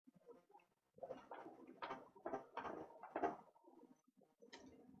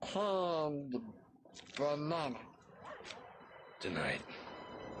the banana. Tonight,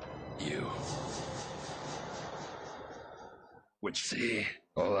 you. Which, see,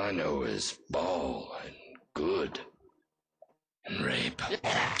 all I know is ball and good. And rape.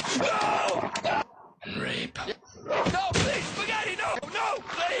 No! And rape. No, please, spaghetti, no! No,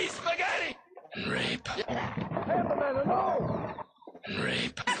 please, spaghetti! And rape. No! And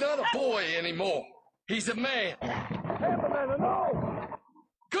rape. He's not a boy anymore. He's a man. No!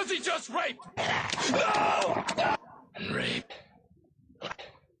 'Cause he just raped! No! And rape.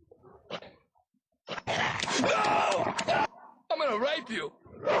 No! I'm gonna rape you.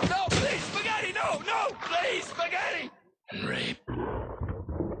 No, please, spaghetti, no, no, please, spaghetti! And rape.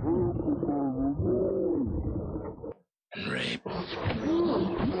 And rape.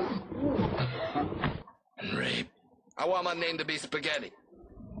 And rape. I want my name to be Spaghetti.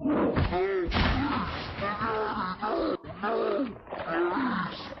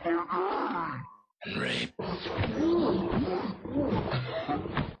 And rape.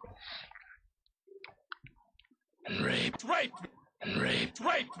 And rape. Rape! And rape.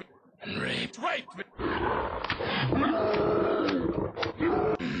 Rape! And rape. Rape!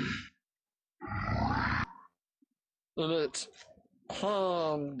 Let's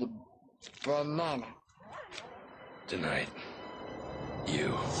harm the banana. Tonight,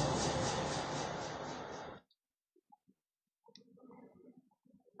 you.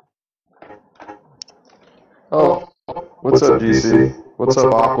 Oh, what's up, GC? What's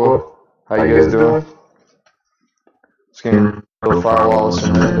up, Aqua? How you guys doing? Just getting real Firewall with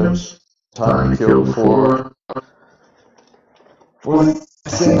some randoms. Time to kill before the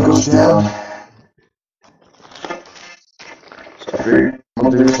thing goes down. So I figured I'm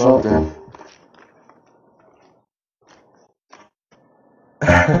gonna do something.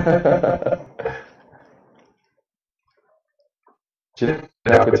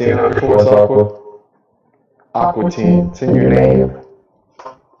 Aqua Teen, what's Aqua? Aqua Teen, it's in your name.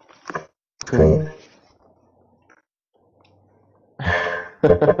 Clean.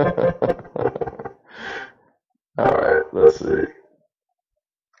 Alright, let's see.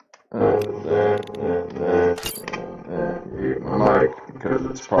 Mute my mic because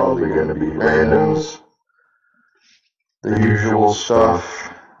it's probably going to be randoms. The usual stuff.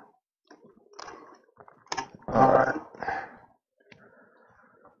 Alright.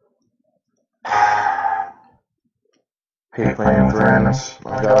 Hate playing with randoms.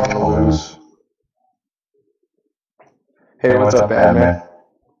 My God, I'm gonna lose. Hey, what's up, Batman?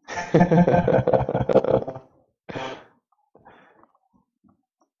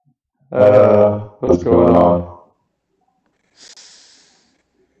 What's going on?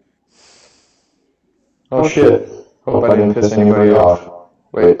 Oh shit. Hope I didn't piss anybody off.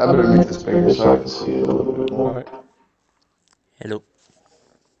 Wait, I better make this bigger so I can see it a little bit more. Hello.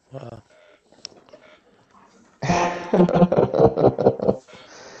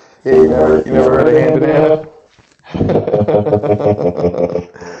 Hey, you never heard of Hand Banana?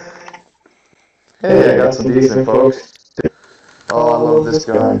 Hey, I got some decent folks. Oh, I love this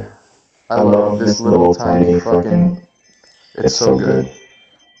gun. I love this little tiny fucking... It's so good.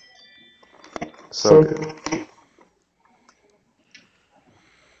 So good.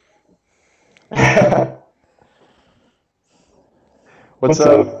 What's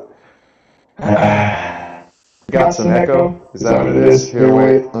up? Got some echo? Is that what it is? Here,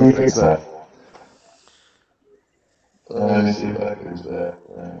 wait, let me fix that. Let me see if I can fix that.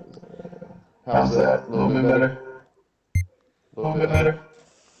 How's that? A little bit better? A little bit better?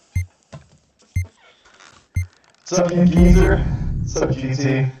 What's up, you geezer? What's up,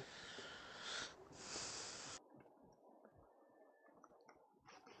 GT?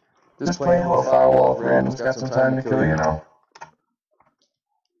 Just playing a little Firewall with randoms, got some time to kill, you know.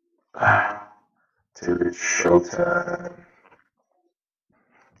 Till it's showtime.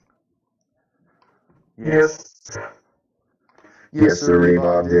 Yes. Yes, sir,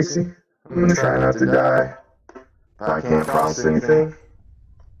 Bob Dixie. I'm gonna try not to die. If I can't promise anything.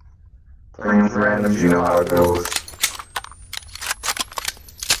 Playing with randoms, you know how it goes.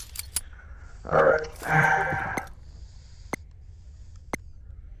 Alright.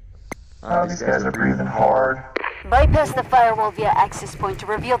 Oh, these guys are breathing hard. Bypass the firewall via access point to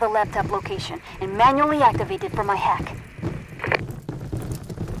reveal the laptop location and manually activate it for my hack.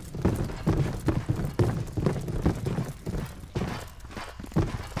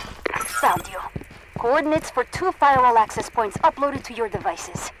 Found you. Coordinates for 2 firewall access points uploaded to your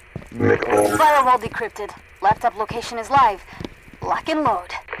devices. Nickel. Firewall decrypted. Laptop location is live. Lock and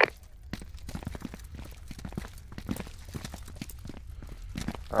load.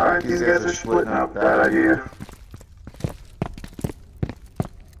 Alright, these guys are splitting up. Bad idea.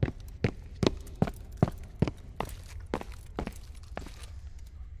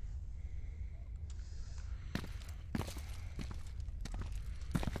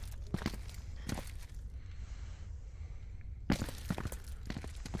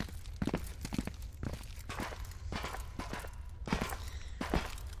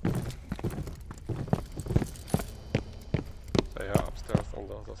 on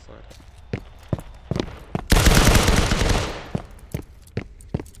the other side.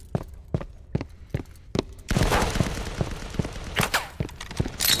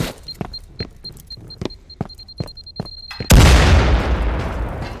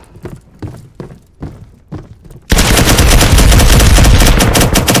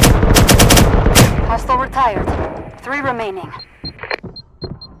 Hostile retired. 3 remaining.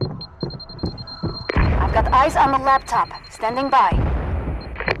 I've got eyes on the laptop. Standing by.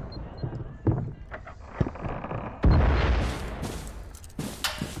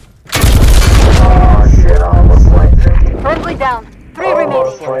 Oh shit, I almost flanked him. Firmly down. 3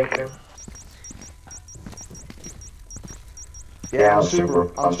 Almost remaining. flanked him. Yeah, I'm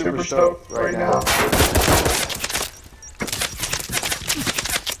super stoked right now.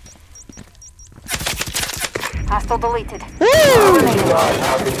 Hostile deleted.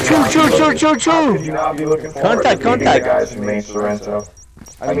 Contact. Guys from Main Sorrento.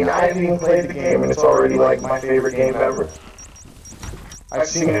 I mean, I haven't even played the game, and it's already like my favorite game ever. I've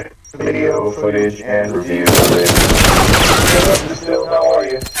seen video footage and reviews of it. Still, how are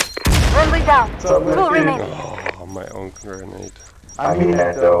you? Friendly down. 2 remaining. Oh, my own grenade. I mean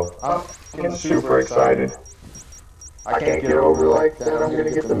that though. I'm fucking super excited. I can't get over like that I'm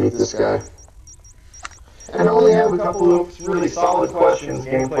gonna get to meet this guy. And I only have a couple of really solid questions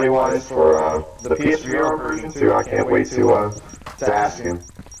gameplay-wise for the PSVR version too. I can't wait to ask him.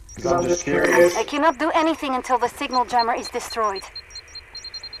 Because I'm just curious. I cannot do anything until the signal jammer is destroyed.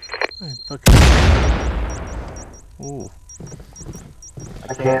 Ooh.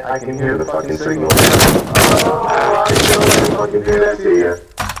 I can hear the fucking signal. Oh, I didn't know I could fucking do that to you.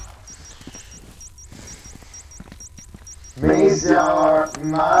 Mazar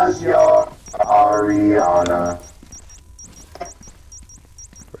Ariana.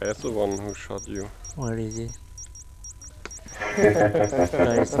 Where's the one who shot you? Where is he?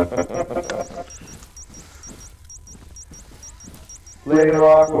 Later,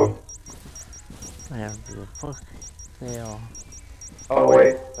 Aqua. Where the fuck they are? Oh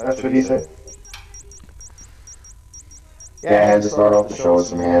wait, that's what he said. Yeah, I had to start off the show with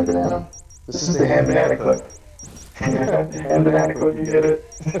some hand banana. This is the hand banana clip. Hand banana clip, you get it?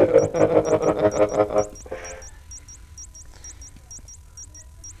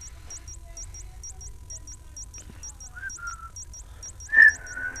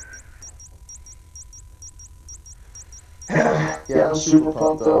 Yeah, I'm super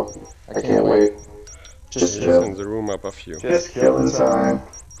pumped though. I can't wait. Just He's chill. in the room above you. Just killing time.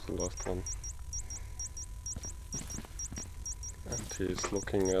 The last one. And he's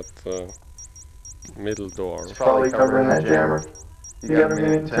looking at the middle door. It's probably covering that jammer. You got a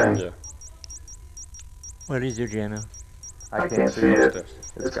minute and 10. Yeah. Where is your jammer? I can't see it. Upstairs.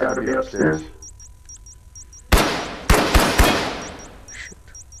 It's gotta be upstairs.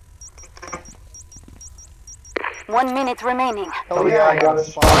 1 minute remaining. Oh yeah, I got a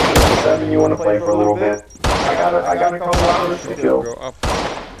spot. 7, you wanna play for a little bit? I got a couple hours to kill. Go up.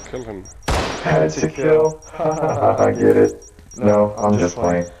 Kill him. To kill? I get it. No, I'm just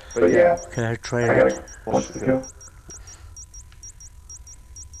playing. But yeah, Can I try I got it? a bunch to kill.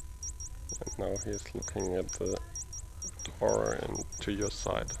 And now he's looking at the door and to your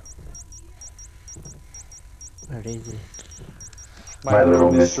side. Where is he? My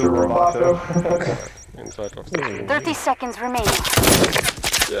little Mr. Roboto. Inside of the room. 30 seconds remaining.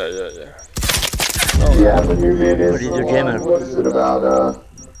 Yeah. Yeah, the new vid is What is your jammer? What is it about,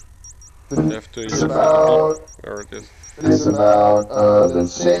 You have to It's use about... where it is. It's about, the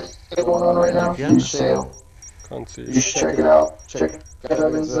sale going on right now. Huge sale. Can't see. You should check it out. Check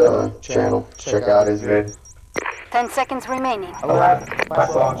Kevin's, channel. Check out his vid. 10 seconds remaining. I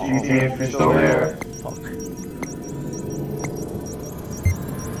saw GT if you're still there.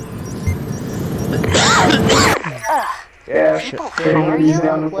 Yeah, People hire he's you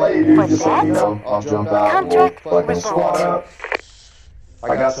down to play, dude. for Just let me that? know. I'll jump out and we'll Contract fucking revoked. squad up.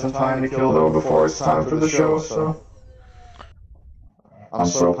 I got some time to kill though before it's time for the show, so I'm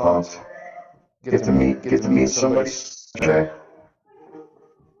so pumped. Get to meet somebody today.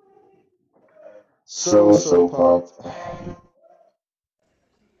 So pumped.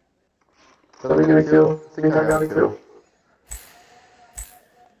 Are we gonna kill? I think I gotta kill.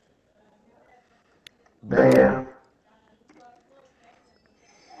 Bam.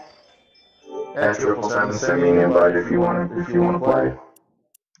 At 777, send me an invite if you wanna play.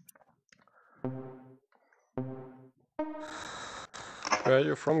 Where are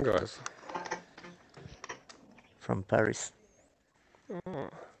you from, guys? From Paris. Oh,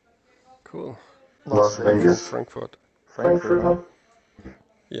 cool. Las Vegas. Frankfurt. Frankfurt, huh?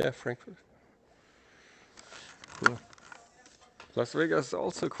 Yeah, Frankfurt. Cool. Las Vegas is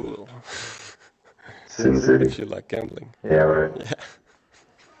also cool. Sin City. If you like gambling. Yeah, right. Yeah.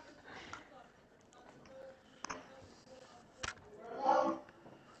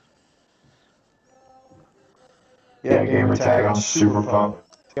 Yeah, gamer tag, I'm super pumped.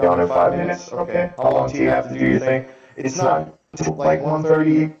 Get on in 5 minutes, okay. How long do you have to do your thing? It's not until like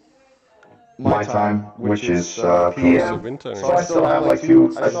 1:30 my time, which is PM. Winter So I still have like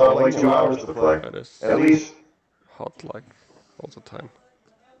 2 hours to play. That is At least. hot like all the time.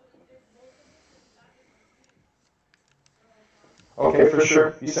 Okay, for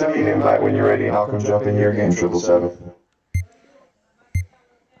sure. You send me an invite when you're ready and I'll come jump in your game 777.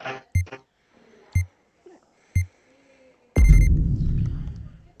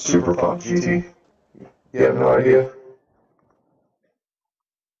 Super pumped, GT. You have no idea.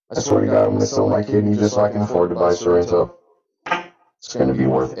 I swear to God, I'm gonna sell my kidney just so I can afford to buy Sorrento. It's gonna be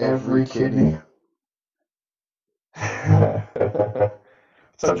worth every kidney.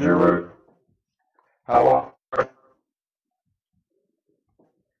 What's up, Drew Root? How are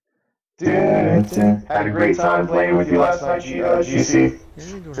you? Had a great time playing with you last night, GC.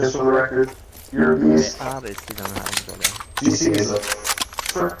 Just for the record, you're a beast. GC is a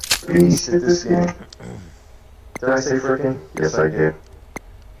beast at this game. Did I say frickin'? Yes, I did.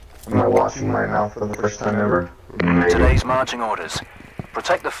 Am I washing my mouth for the first time ever? Maybe. Today's marching orders.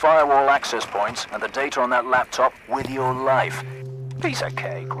 Protect the firewall access points and the data on that laptop with your life. Piece of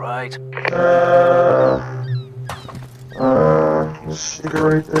cake, right? Stick it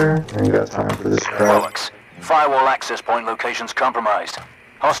right there. I ain't got time for this crap. Bollocks. Firewall access point locations compromised.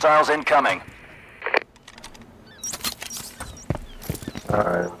 Hostiles incoming.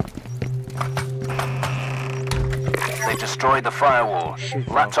 Alright. They destroyed the firewall.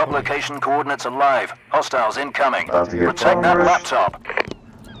 Laptop location coordinates are live. Hostiles incoming. Protect that laptop.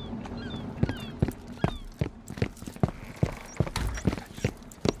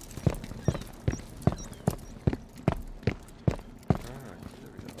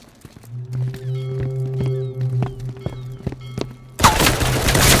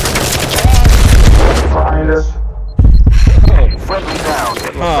 Behind us. Friendly down.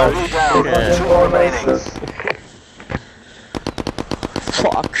 Friendly down. Two remaining.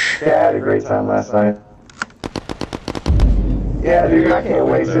 Fuck. Yeah, I had a great time last night. Yeah, dude, I can't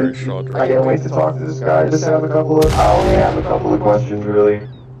wait to talk to this guy. I only have a couple of questions, really.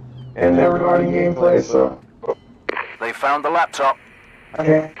 And they're regarding gameplay, so... They found the laptop.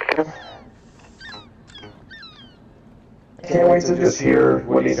 Okay. I can't wait to just hear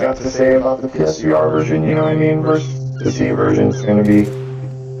what he's got to say about the PSVR version, you know what I mean, versus the C version. It's gonna be...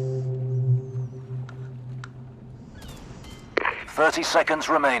 30 seconds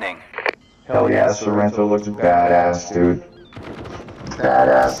remaining. Hell yeah, Sorrento looks badass, dude.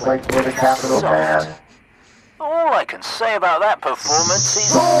 Badass, like with a capital bad. All I can say about that performance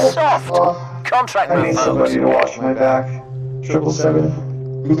is soft. Contract I need somebody to watch my back.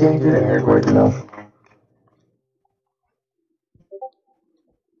 777, you can't get in here quick enough.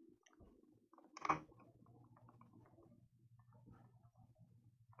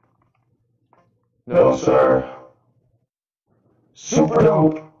 No, sir. Super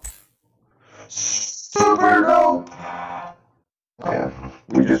dope. Super dope. Man,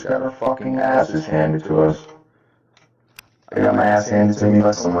 we just got our fucking asses handed to us. I got my ass handed to me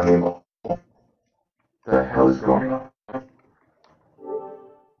by someone named... The hell is going on?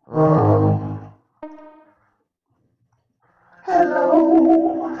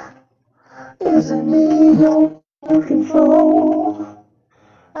 Hello. Is it me you're looking for?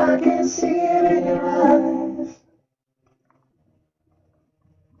 I can see it in your eyes.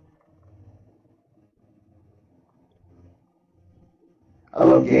 I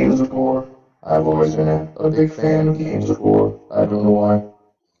love games of war. I've always been a big fan of games of war. I don't know why.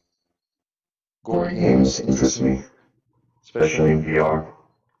 Gory games interest me, especially in VR.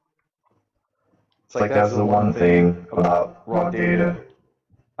 It's like that's the one thing about raw data.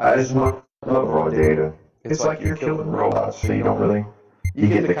 I just love raw data. It's like you're killing robots, so you don't really... You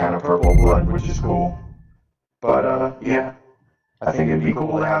get the kind of purple blood, which is cool. But, yeah. I think it'd be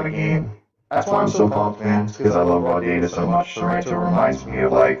cool to have a game. That's why I'm so pumped, man. It's because I love raw data so much. Sorrento reminds me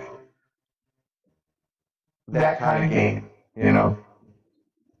of, like, that kind of game, you know?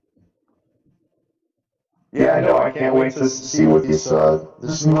 Yeah, I know. I can't wait to see what this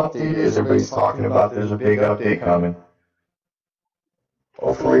new update is. Everybody's talking about there's a big update coming.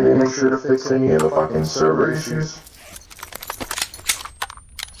 Hopefully they make sure to fix any of the fucking server issues.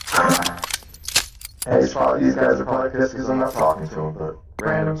 Hey, it's probably, these guys are probably pissed because I'm not talking to them, but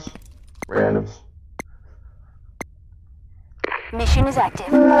randoms. Mission is active.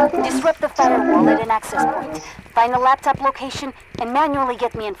 Disrupt the firewall at an access point. Find the laptop location and manually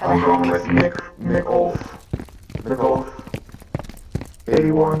get me in for the I'm going hack. with Nick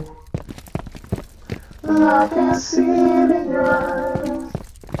 81. I can see it in your eyes.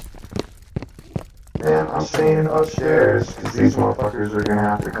 Man, I'm staying upstairs, because these motherfuckers are gonna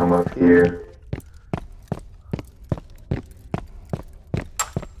have to come up here.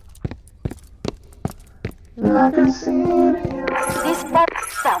 I can see it in your eyes. These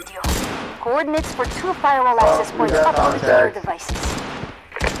spots found you. Coordinates for 2 firewall access points got uploaded to your contact. devices.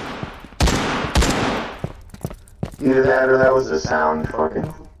 Either that or that was a sound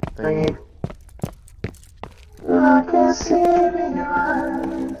fucking thingy. I can see it in your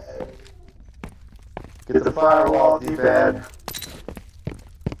eyes. Get the firewall D-pad.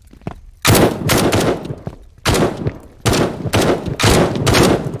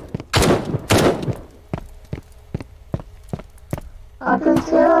 I can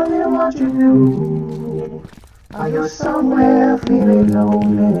tell you what you do. Are you somewhere feeling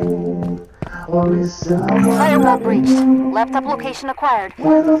lonely? Or is someone Firewall breached. Laptop location acquired.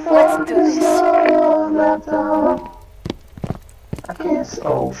 Let's do this. Laptop. I can't.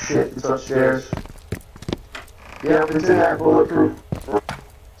 Oh shit! It's upstairs. Yeah, it's in there. Bulletproof.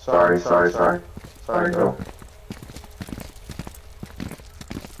 Sorry, bro.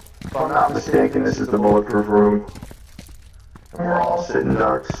 If I'm not mistaken, this is the bulletproof room. And we're all sitting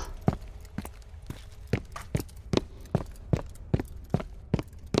ducks.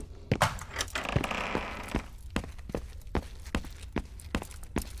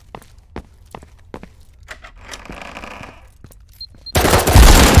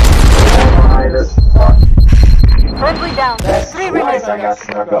 Friendly down. That's 3 twice I remaining. got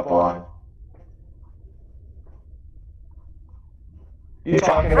snuck up on. You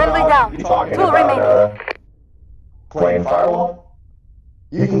talking Friendly about? down. You talking 2 about remaining. playing Firewall?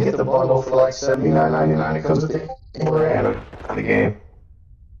 You can get the bundle for like $79.99. It comes with the and the game.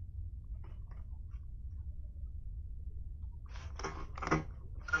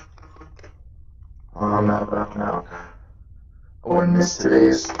 Oh, I'm not about now. I wouldn't miss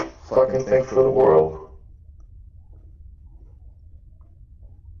today's fucking thing for the world.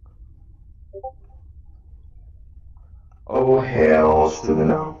 Oh, hells to the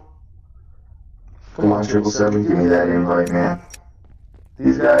no. Come on, 777, give me that invite, man.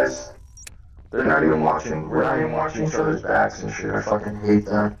 These guys, they're not even watching. We're not even watching each other's backs and shit. I fucking hate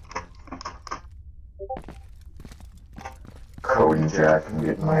that. Cody Jack. I'm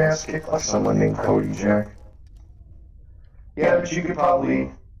getting my ass kicked by someone named Cody Jack. Yeah, but you could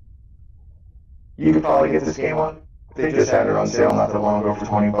probably get this game on. They just had it on sale not that long ago for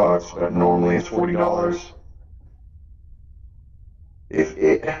 $20, but normally it's $40.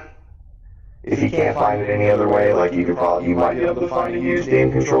 If you can't find it any other way, like you might be able to find a used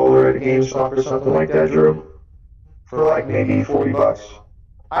game controller at a GameStop or something like that, Drew, for like maybe $40.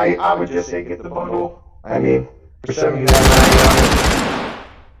 I would just say get the bundle. I mean, for $79.99,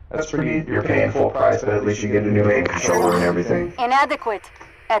 that's pretty. You're paying full price, but at least you get a new game controller and everything. Inadequate.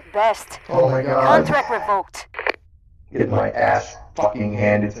 At best. Oh my god. Contract revoked. Get my ass fucking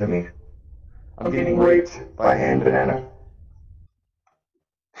handed to me. I'm getting raped by Hand Banana.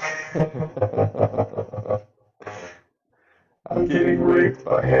 I'm getting raped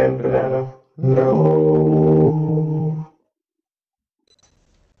by Hand Banana. No.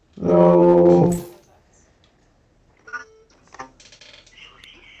 No.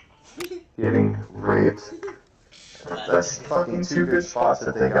 Getting raped. That's fucking 2 good spots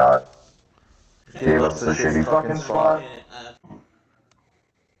that they got. Gave us a shitty fucking spot.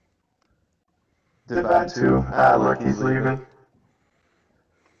 Did bad too. Look, he's leaving.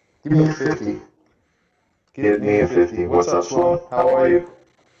 Give me a 50. Give me a 50. What's up, Sloan? How are you?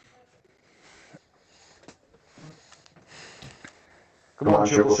 Come on,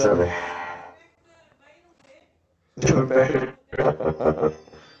 777. Doing better.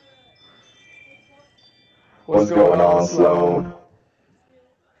 What's going on, Sloan?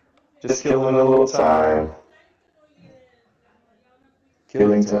 Just killing a little time.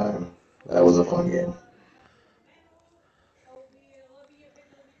 Killing time. That was a fun game.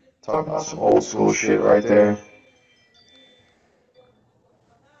 Talk about some old school shit right there.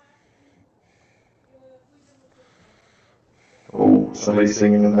 Oh, somebody's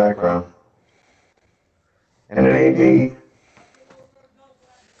singing in the background. And it ain't me.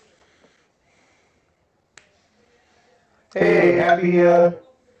 Hey, happy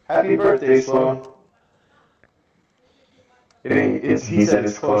birthday, Sloan. It ain't, he said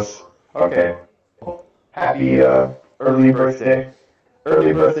it's close. Okay. Happy, early birthday.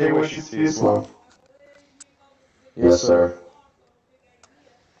 Early birthday wishes to you, Sloan. Yes, sir.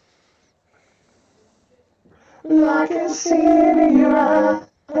 I can see it in your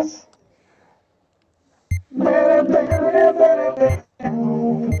eyes. Better, better, better, better.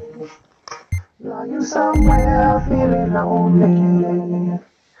 Are you somewhere feeling lonely?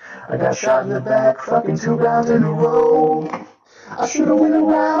 I got shot in the back, fucking 2 rounds in a row. I should've went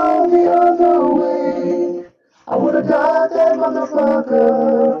around the other way. I would've got that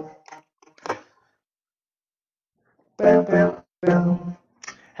motherfucker. Bam, bam, bam.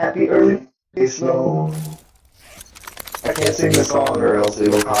 Happy early, slow. I can't sing the song or else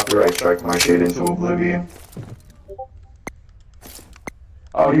it'll copyright strike my shit into oblivion.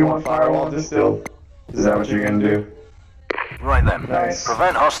 Oh, you want Firewall distilled? Is that what you're gonna do? Right then. Nice.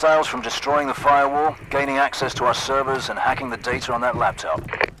 Prevent hostiles from destroying the firewall, gaining access to our servers, and hacking the data on that laptop.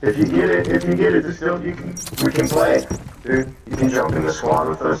 If you get it distilled, we can play. Dude, you can jump in the squad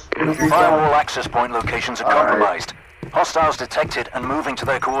with us. It'll be Firewall fun. access point locations are compromised. Hostiles detected and moving to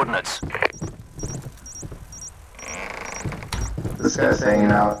their coordinates. This guy's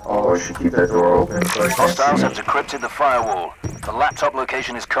hanging out. Oh, I should keep that door open so I can't Hostiles see have me. decrypted the firewall. The laptop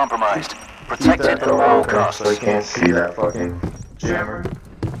location is compromised. Keep Protect that it at door all open costs. so I can't see that fucking jammer.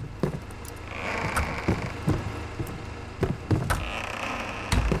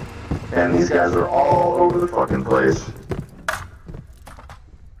 And these guys are all over the fucking place.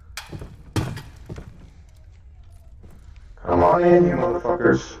 Come on in, you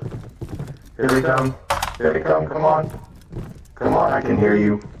motherfuckers. Here they come. Here they come, come on. Come on, I can hear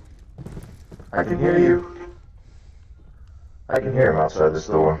you. I can hear you. I can hear them outside this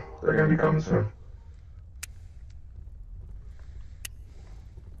door. They're gonna be coming soon.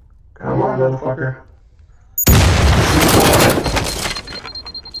 Come on, motherfucker.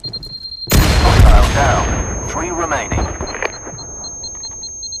 Hostile down. 3 remaining.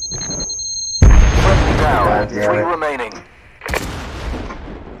 Friendly down. God damn 3 it. remaining.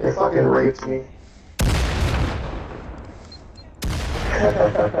 They fucking raped me.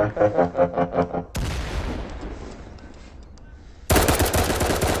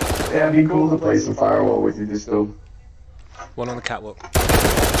 Yeah, it'd be cool to play some Firewall with you, Distilled. One on the catwalk.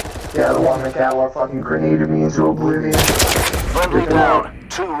 Yeah, the one that catwalk fucking grenaded me into oblivion. Friendly down.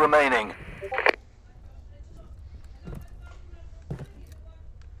 2 remaining.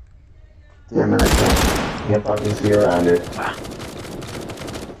 Damn it, I can't fucking see around it.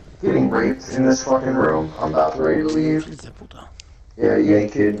 Getting raped in this fucking room. I'm about to ready to leave. Yeah, you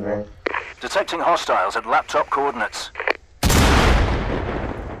ain't kidding, man. Detecting hostiles at laptop coordinates.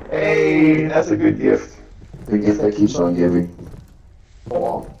 Hey, that's a good gift. The gift that keeps on giving.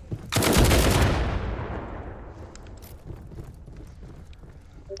 Hold on.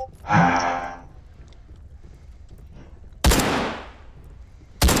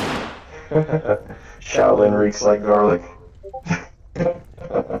 Shaolin reeks like garlic. It's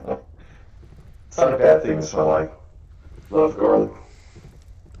not a bad thing to smell like. Love garlic.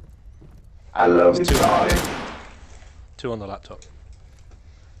 I love it. 2 on the laptop.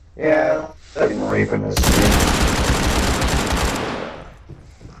 Yeah, they've been raping us.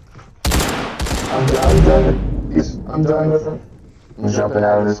 I'm done. I'm done with them. I'm jumping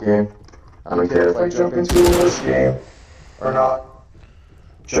out of this game. I don't care if I jump into a worse game or not.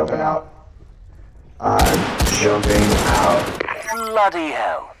 Jumping out. I'm jumping out. Bloody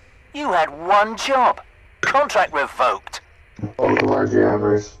hell. You had 1 job. Contract revoked. Both of our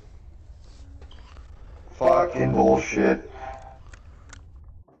jammers. Fucking bullshit.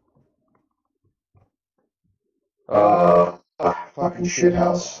 Fucking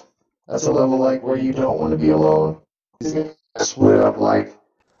shithouse. That's a level like where you don't want to be alone. It's gonna split up like,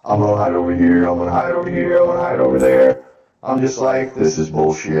 I'm gonna hide over here, I'm gonna hide over here, I'm gonna hide over there. I'm just like, this is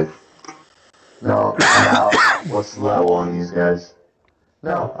bullshit. No, I'm out. What's the level on these guys?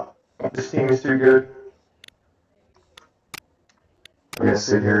 No, this team is too good. I'm gonna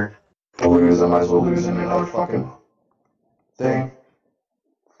sit here. If I lose, I might as well lose in another fucking thing.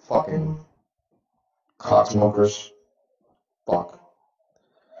 Fucking cocksmokers. Fuck.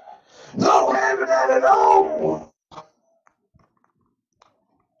 No, no!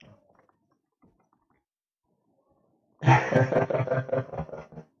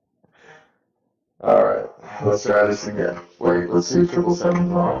 Alright, let's try this again. Wait, let's see if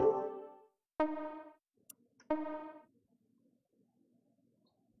 777's on.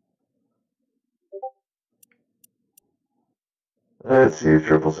 Let's see if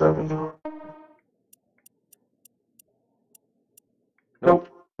 777's on. Nope.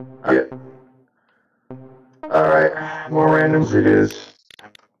 Not yet. Alright, more randoms it is.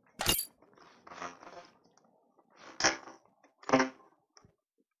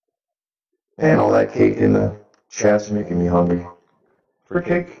 And all that cake in the chat's making me hungry. For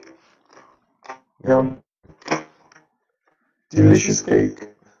cake? Yum. delicious cake.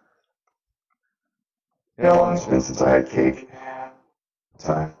 You know how long it's been since I had cake?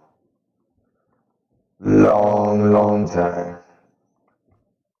 Time. Long, long time.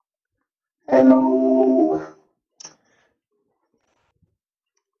 Hello.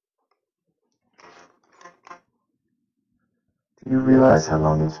 Do you realize how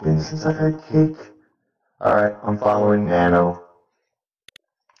long it's been since I've had cake? Alright, I'm following Nano.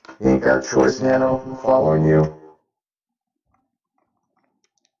 You ain't got a choice, Nano. I'm following you.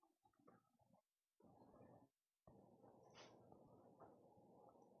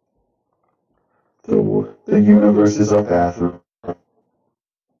 The universe is our bathroom.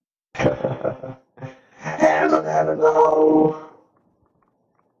 Hello.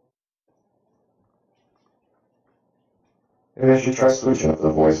 Maybe I should try switching up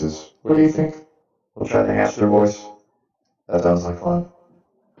the voices. What do you think? We'll try the hamster voice. That sounds like fun.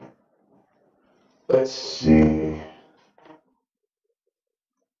 Let's see.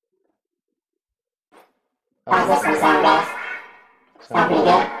 How's this one sound, guys? Sound pretty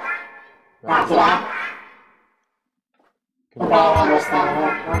good? Not too bad? Can barely understand a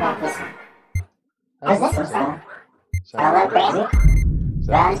word. What about this one? How's this one sound? Sound a little crazy?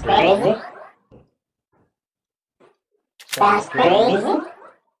 Sounds crazy? Sounds crazy? Oh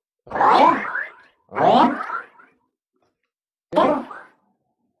yeah? Oh yeah? Yeah.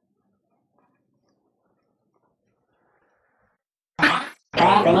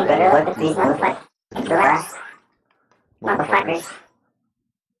 Alright, then you better look at these motherfuckers. Glass. Motherfuckers.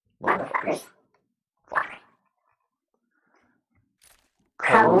 Motherfuckers. Fuck.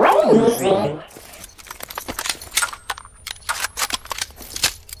 Crazy!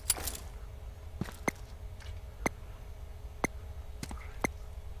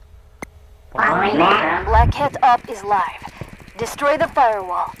 Black Cat Up is live. Destroy the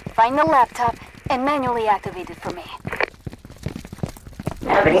firewall, find the laptop, and manually activate it for me.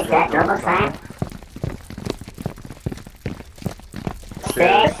 Nobody's got normal time.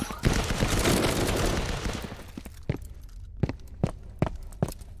 6.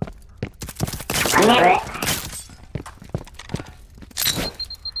 I knew it.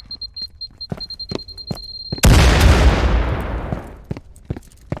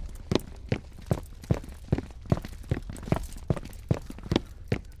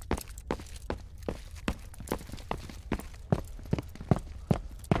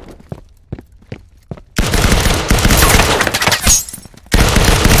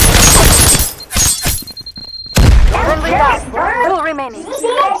 Two remaining.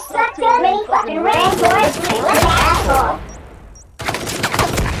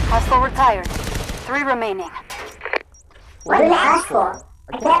 Hostile retired. 3 remaining. What did I ask for?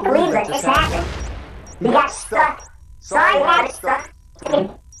 I can't believe that just happened. We got stuck. Sorry to have it stuck.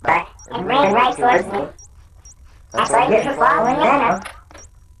 But it ran right towards me. That's what I did for following Nano.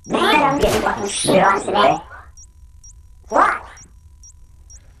 Man, I'm getting fucking shit on today. What?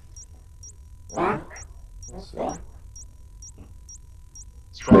 Yeah? Let's see. Let's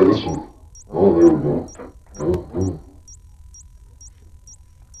try this one. Oh, there we go.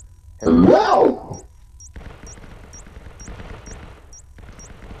 Hello!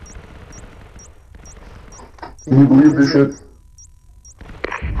 Can you believe this shit?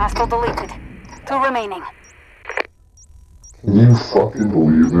 Hostile deleted. 2 remaining. Can you fucking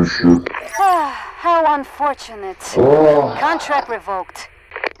believe this shit? How unfortunate. Oh. Contract revoked.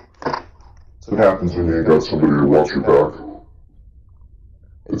 That's what happens when you ain't got somebody to watch your back.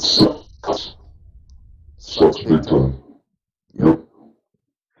 It sucks. Sucks big time. Yep.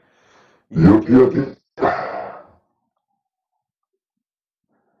 Yep.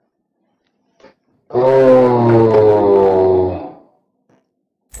 Oh.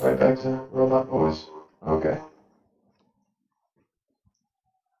 Right back to Robot Boys. Okay.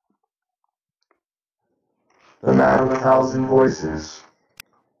 The man with 1,000 voices.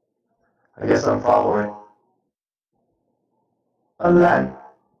 I guess I'm following.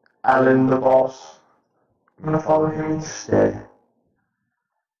 Alan the boss. I'm gonna follow him instead.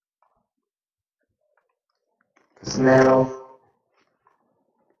 Cause Nano.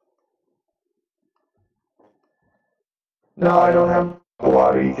 No, I don't have a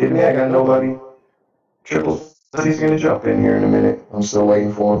lot. Are you kidding me? I got nobody. Triple says he's gonna jump in here in a minute. I'm still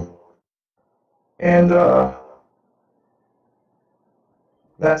waiting for him. And,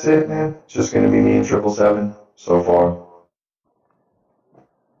 that's it, man. It's just gonna be me and 777 so far.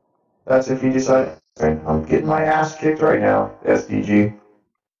 That's if you decide. I'm getting my ass kicked right now. SDG.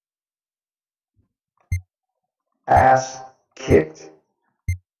 Ass kicked.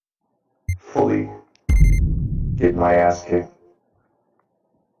 Fully getting my ass kicked.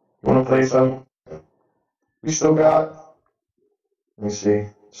 You wanna play some? We still got Let me see.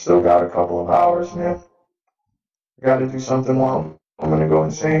 Still got a couple of hours, man. I gotta do something while I'm gonna go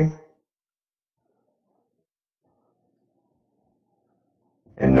insane.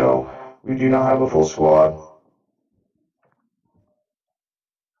 And no, we do not have a full squad.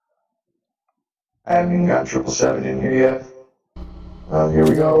 I haven't even got 777 in here yet. Here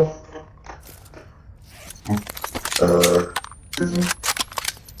we go. Excuse me.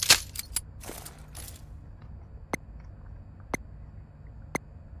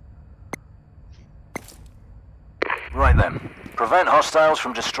 Right then. Prevent hostiles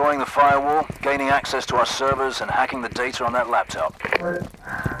from destroying the firewall, gaining access to our servers, and hacking the data on that laptop.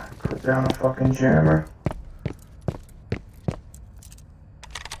 Put down a fucking jammer.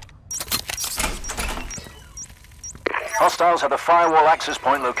 Hostiles have the firewall access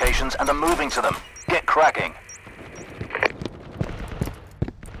point locations and are moving to them. Get cracking.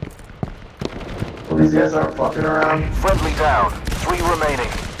 Well, these guys aren't fucking around. Friendly down. 3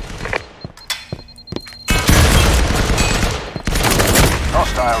 remaining.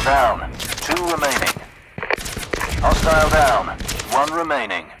 Hostile down. 2 remaining. Hostile down. 1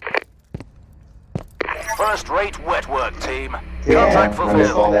 remaining. First-rate wet work, team. Contract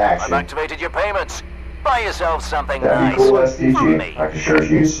fulfilled. I've activated your payments. Buy yourself something That'd nice be cool, from me. SDG. I could sure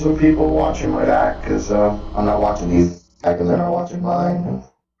use some people watching my back, because I'm not watching these back and they're not watching mine.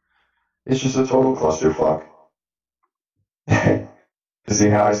 It's just a total clusterfuck. See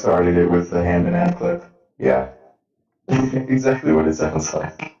how I started it with the hand banana clip? Yeah. Exactly what it sounds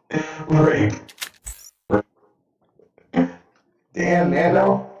like. Rape. Damn,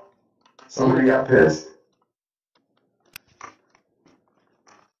 Nano. Somebody got pissed.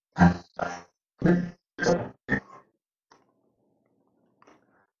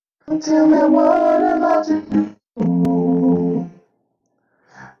 Tell me what about you?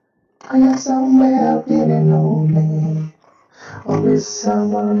 I got some way of getting lonely. Or is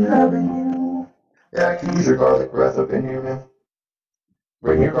someone loving you? Yeah, I can use your garlic breath up in here, man.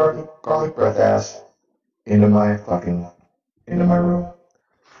 Bring your garlic breath ass into my room.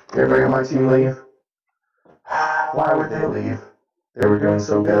 Everybody on my team leave. Why would they leave? They were doing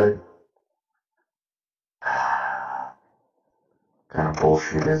so good. What kind of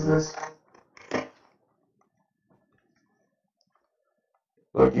bullshit is this?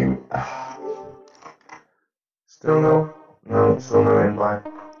 Look, you. Still no invite.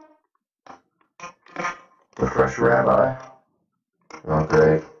 The fresh rabbi.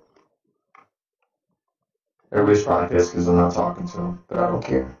 Okay. Everybody's probably pissed because I'm not talking to him, but I don't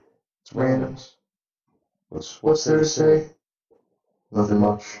care. It's randoms. What's there to say? Nothing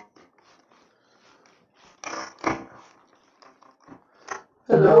much.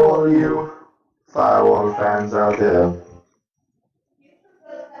 Hello, all you Firewall fans out there.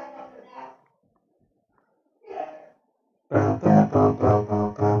 Bum, bum, bum, bum,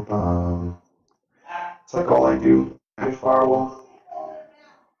 bum, bum, bum. It's like all I do with Firewall.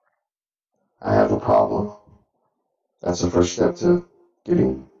 I have a problem. That's the first step to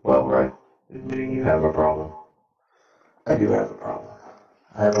getting, well, right, admitting you have a problem. I do have a problem.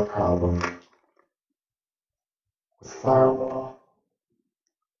 I have a problem with Firewall.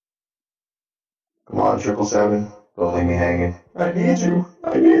 Come on, 777. Don't leave me hanging. I need you.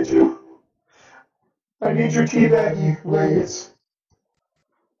 I need you. I need your teabaggy ways.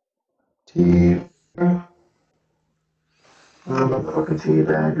 I'm a fucking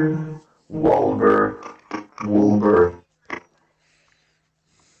teabagger. Wolver.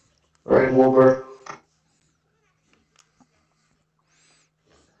 Right, Wolver?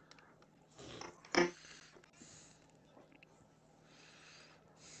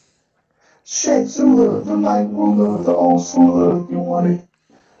 Shake Zula, the light ruler, the old schooler.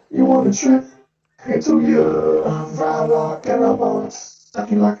 You want a trip? Into your Firewall, get up on stuck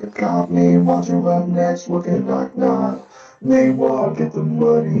you like a cop. Me watch you up next, looking knock. Me walk, get the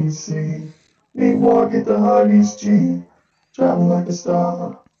money, see. Me walk, get the honeys, G. Driving like a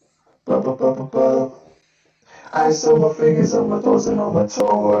star. Ba. I saw my fingers on my toes and on my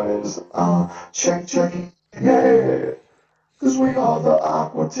toys. Check, yeah. Cause we all the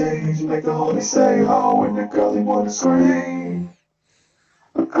awkward teens. Make the homie say ho and the girlie wanna scream.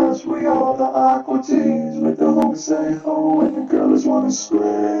 Because we all the awkward teens. Make the homie say ho and the girlies wanna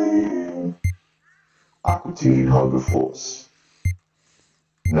scream. Aqua Teen Hunger Force.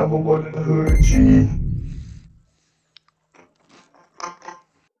 #1 in the hood, G.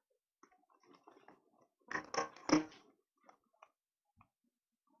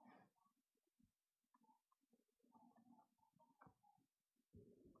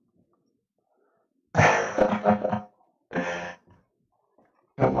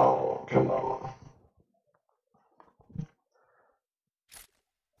 Come on.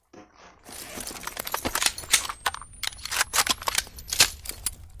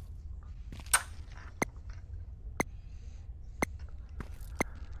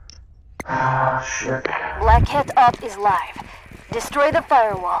 shit. Black Hat Up is live. Destroy the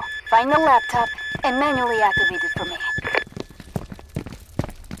firewall, find the laptop, and manually activate it for me.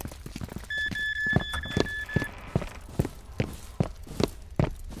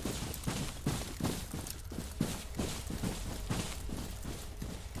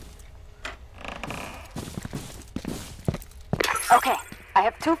 Okay, I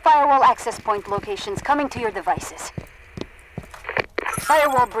have 2 firewall access point locations coming to your devices.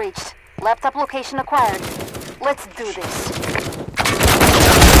 Firewall breached. Laptop location acquired. Let's do this.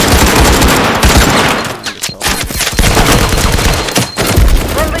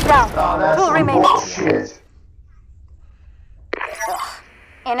 Friendly down. Oh, that's 2 remaining. bullshit. Ugh.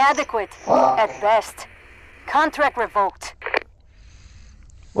 Inadequate. At best. Contract revoked.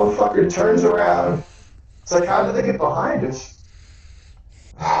 Motherfucker turns around. It's like, how did they get behind us?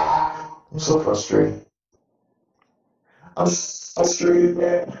 I'm so frustrated. I'm frustrated,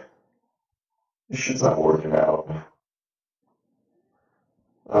 man. This shit's not working out.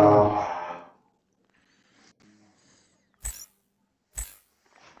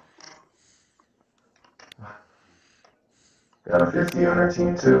 Got a 50 on our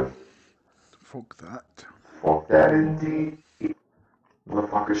team, too. Fuck that. Fuck that, indeed.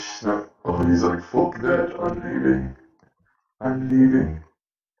 Motherfucker snuck. Oh, he's like, fuck that, I'm leaving. I'm leaving.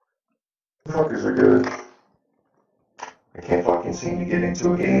 The fuckers are good. I can't fucking seem to get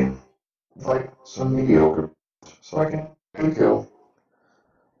into a game. It's like some mediocre. So I can get a kill.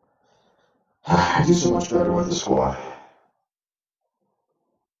 I do so much better with the squad.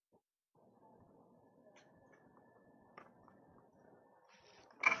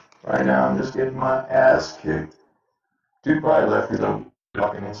 Right now, I'm just getting my ass kicked. Dude probably left because I'm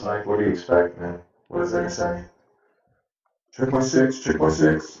fucking inside. What do you expect, man? What is that say? Check my 6, check my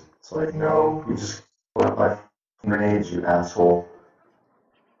 6. It's like, no, you just put up my grenades, you asshole.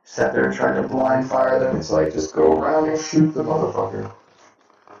 Sat there and tried to blind fire them. It's like, just go around and shoot the motherfucker.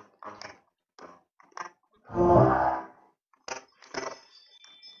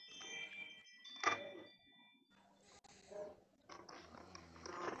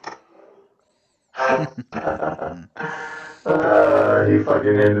 He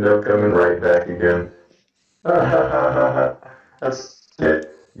fucking ended up coming right back again. That's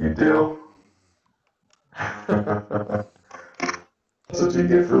it, you deal. That's what you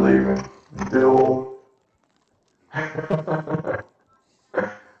get for leaving. You deal.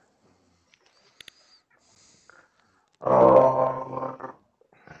 Oh,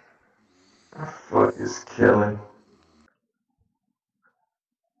 foot is killing.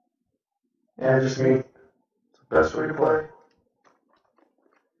 Yeah, just me. It's the best way to play.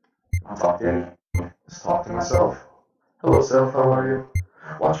 I'll talk to him. Just talk to myself. Hello, self, how are you?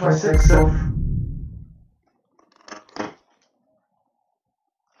 Watch my 6, self.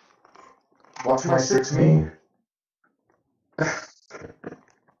 Watch my 6, me.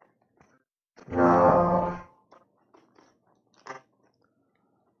 No.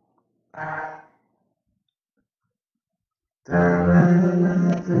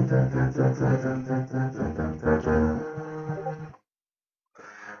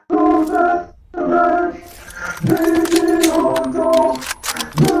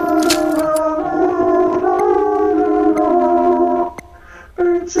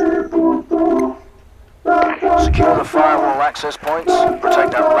 Secure the firewall access points,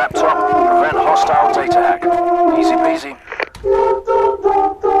 protect that laptop, prevent hostile data hack. Easy peasy.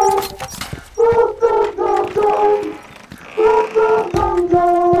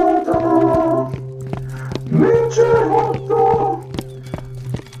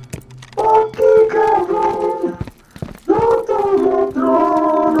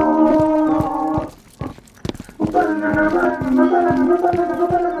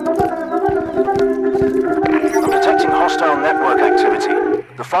 I'm detecting hostile network activity.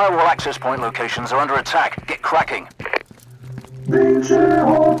 The firewall access point locations are under attack. Get cracking.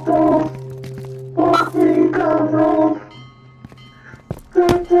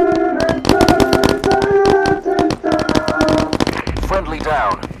 Friendly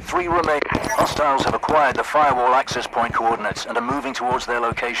down. 3 remain. Hostiles have acquired the firewall access point coordinates and are moving towards their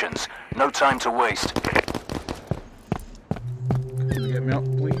locations. No time to waste. Can you get me up,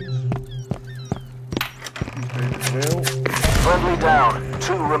 please? Friendly down.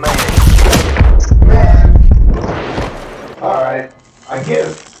 2 remaining. Man. Alright. I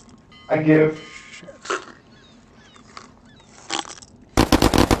give.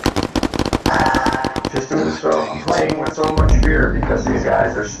 Just doing so. I'm playing with so much fear because these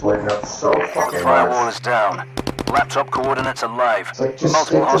guys are splitting up so fucking Firewall much. is down. Laptop coordinates are live. It's like, just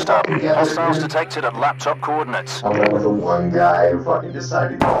Multiple stick together, hostiles dude. detected at laptop coordinates. I remember the one guy who fucking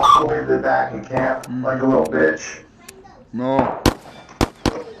decided to go all the way to the back and camp like a little bitch. No.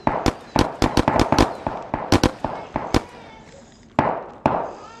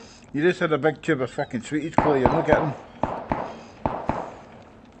 You just had a big tube of fucking sweeties, Chloe. You're not getting.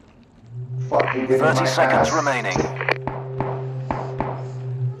 Fucking give me 30 my seconds ass. remaining.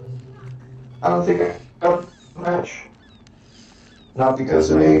 I don't think I got a match. Not because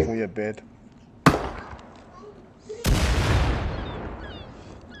of me. For your bed.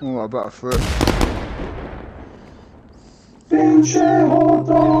 Oh, I better foot. 10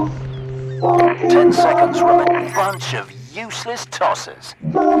 seconds remaining. Bunch of useless tossers.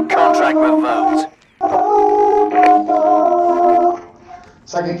 Contract revoked.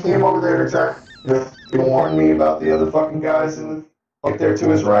 It's like he came over there to try to warn me about the other fucking guys in the like there to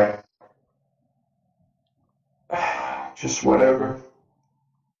his right. Just whatever.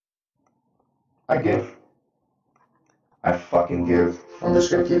 I give. I fucking give. I'm just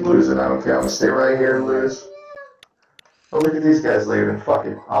gonna keep losing. I don't care. I'm gonna stay right here and lose. Oh, look at these guys leaving. Fuck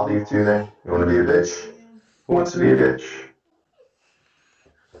it. I'll leave too then. You wanna be a bitch? Who wants to be a bitch?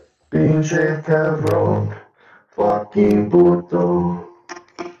 Pinche cabrón. Fucking puto.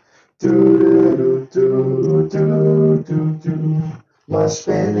 Do do do do do do. My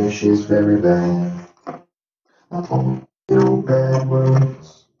Spanish is very bad. I don't know bad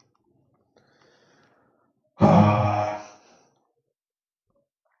words.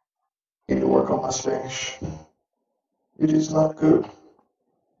 Need to work on my Spanish. It is not good.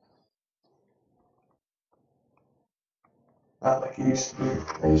 Not like it used to be.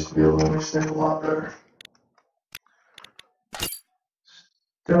 I used to be able to understand a lot better.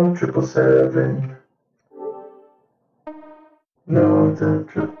 Still 777. No, the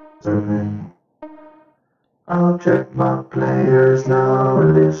 777. I'll check my players now.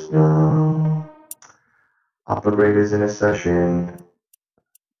 List now. Operators in a session.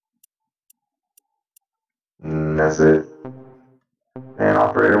 That's it. Man,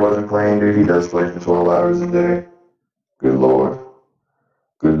 operator wasn't playing, dude. He does play for 12 hours a day. Good lord.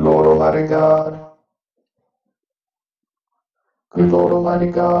 Good lord almighty God. Good lord almighty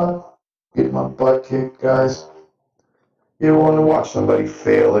God. Get my butt kicked, guys. You want to watch somebody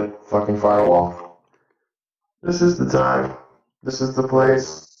fail at fucking Firewall? This is the time. This is the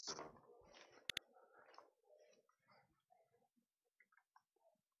place.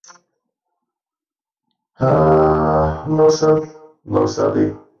 Low sub. Low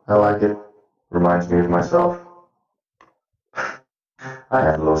subby. I like it. Reminds me of myself. I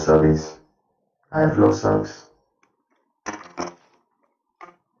have low subbies. I have low subs.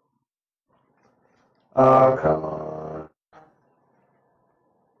 Oh, come on.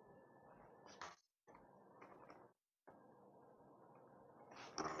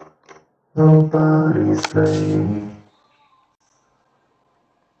 Nobody's playing.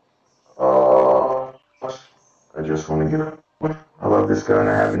 Oh, I just want to get it. I love this gun.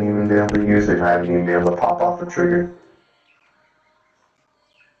 I haven't even been able to use it. I haven't even been able to pop off the trigger.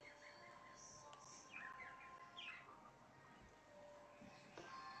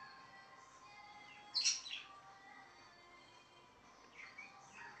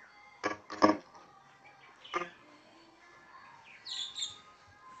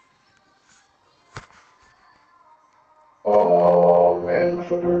 Oh man, my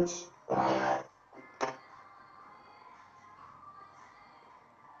foot hurts.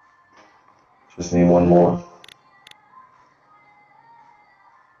 Just need one more.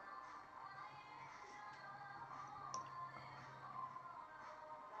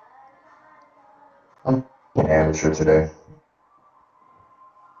 I'm an amateur today.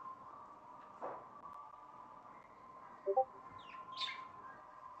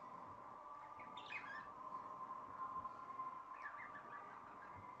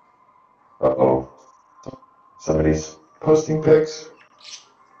 Uh-oh. Somebody's posting pics.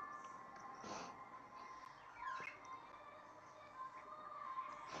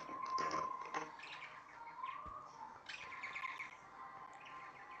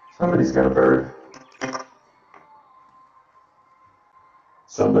 Somebody's got a bird.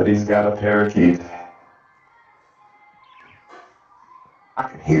 Somebody's got a parakeet. I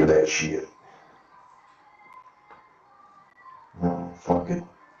can hear that shit. Oh, fuck it.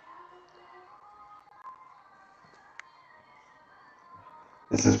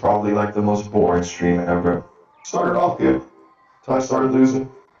 This is probably like the most boring stream ever. Started off good, till I started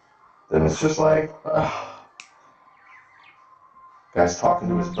losing. Then it's just like, guy's talking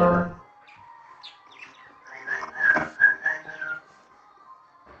to his bird.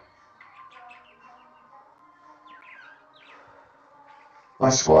 My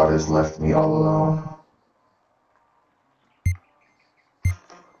squad has left me all alone.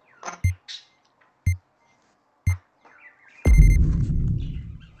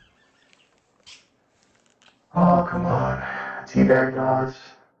 Oh, come on. Teabag gods,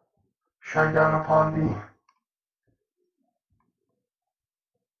 shine down upon me.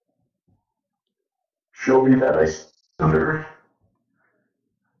 Show me that I stutter.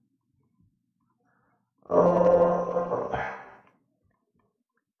 Oh.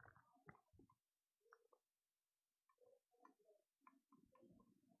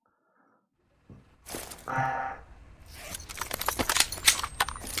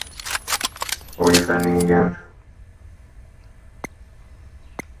 Are we defending again?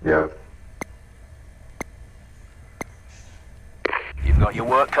 Yep. You've got your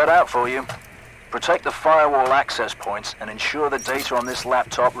work cut out for you. Protect the firewall access points and ensure the data on this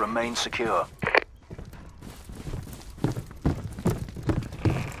laptop remains secure.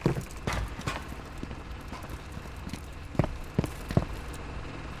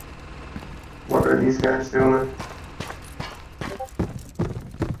 What are these guys doing?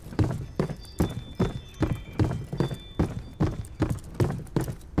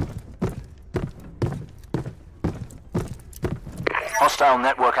 Hostile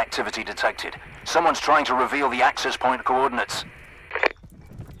network activity detected. Someone's trying to reveal the access point coordinates.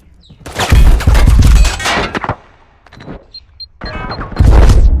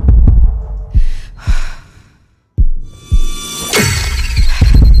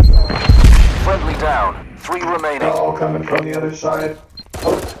 Friendly down. 3 remaining. They're all coming from the other side.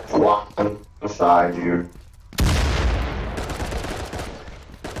 One side, dude.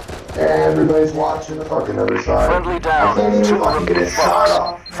 Everybody's watching the fucking other side. Friendly down. I can't even 2 fucking get a remaining. shot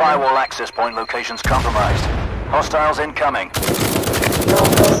off. Firewall access point locations compromised. Hostiles incoming. You know how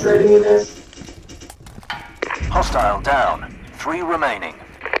frustrating it is? Hostile down. 3 remaining.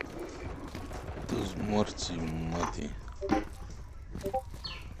 Dos morți, mătii.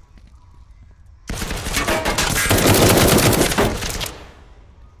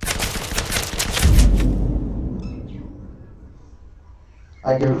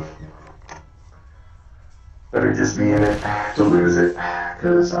 I do. Better just be in it to lose it,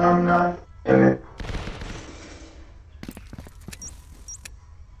 cause I'm not in it.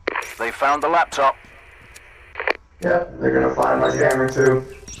 They found the laptop. Yeah, they're gonna find my jammer too.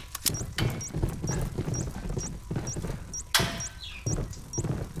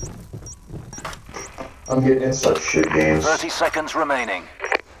 I'm getting in such shit games. 30 seconds remaining.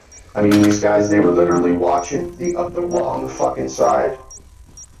 I mean, these guys, they were literally watching the other wrong fucking side.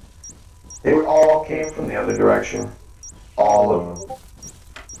 They all came from the other direction. All of them.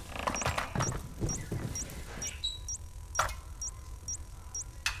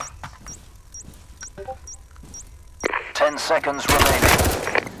 Ten seconds remaining.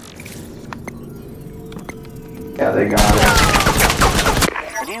 Yeah, they got it.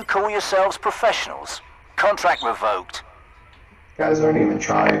 And you call yourselves professionals? Contract revoked. Guys aren't even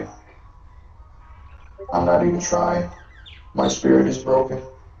trying. I'm not even trying. My spirit is broken.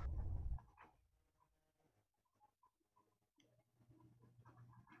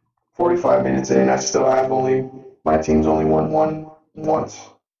 "45 minutes in, I still have my team's only won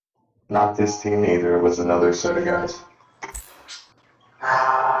once. Not this team either, it was another set of guys.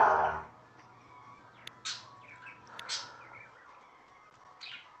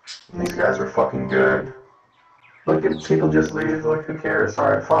 And these guys are fucking good. Look at people just leave, like who cares?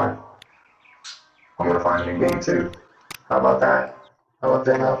 Alright, fine. I'm gonna find a new game too. How about that? How about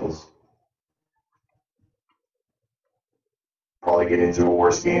them apples? Probably get into a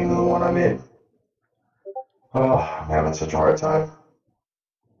worse game than the one I'm in. Oh, I'm having such a hard time.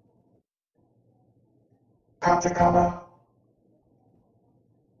 Katakana.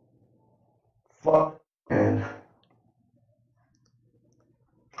 Fuck. And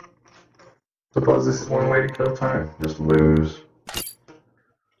suppose this is one way to kill time. Just lose.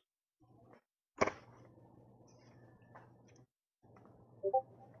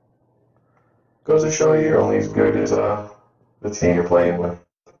 Goes to show you're only as good as the team you're playing with.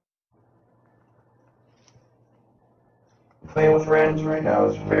 Playing with randoms right now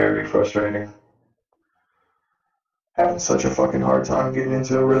is very frustrating. Having such a fucking hard time getting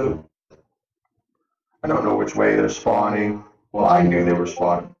into a rhythm. I don't know which way they're spawning. Well, I knew they were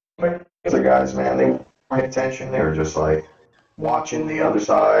spawning. But the other guys, man, they weren't paying attention. They were just like watching the other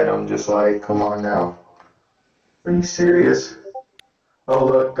side. I'm just like, come on now. Are you serious? Oh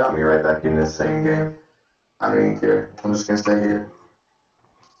look, got me right back in this same game. I don't even care. I'm just gonna stay here.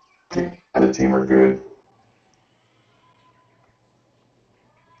 And the team are good.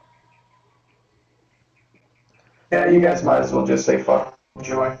 Yeah, you guys might as well just say fuck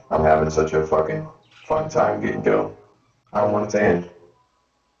enjoy. I'm having such a fucking fun time getting killed. I don't want it to end.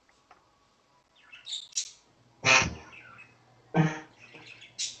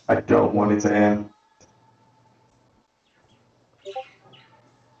 I don't want it to end.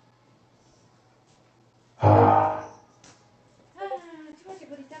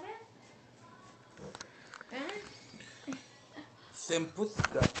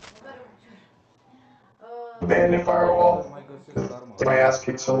 Abandoned Firewall. Get my ass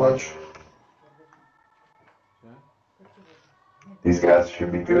kicked so much. These guys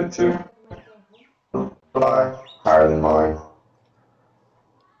should be good too. Higher than mine.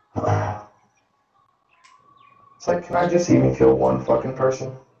 It's like, can I just even kill one fucking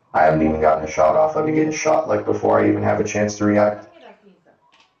person? I haven't even gotten a shot off. I've been getting shot like before I even have a chance to react.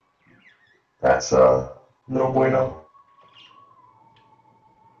 That's no bueno.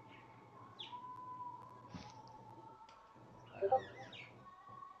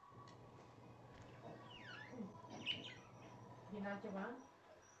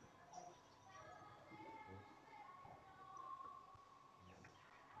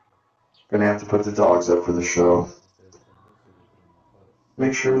 Gonna have to put the dogs up for the show.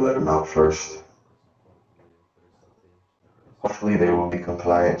 Make sure we let them out first. Hopefully they will be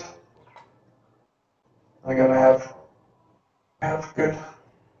compliant. I gotta have good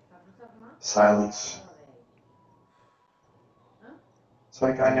silence. It's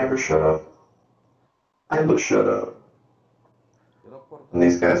like I never shut up. I never shut up. And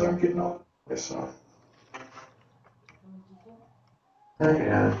these guys aren't getting on this, so.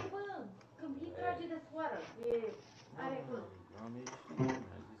 Yeah.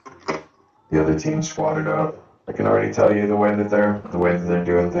 The other team squatted up. I can already tell you the way that they're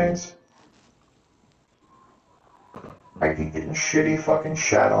doing things. I keep getting shitty fucking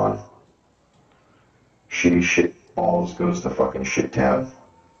shat on. Shitty shit balls goes to fucking shit town.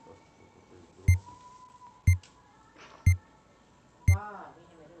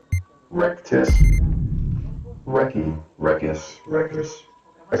 Rectus. Recky. Reckus. Reckus.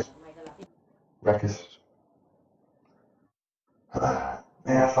 Reckus.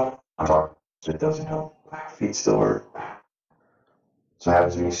 Man, fuck. I'm talking. It doesn't help. My feet still hurt. So it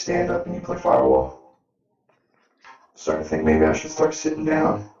happens when you stand up and you play Firewall. Starting to think maybe I should start sitting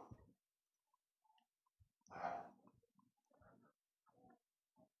down.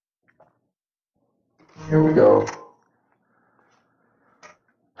 Here we go.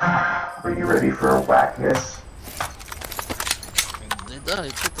 Are you ready for a whackness?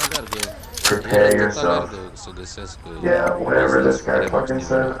 Prepare yourself. Yeah, whatever this guy fucking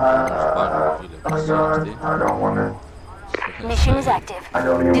said. Oh my god, I don't want to. Mission is active. I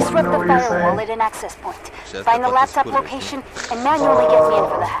don't even Disrupt want to know the what you're firewall saying. at an access point. Find the laptop location and manually get me in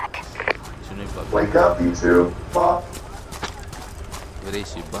for the hack. Wake up, you two. Fuck.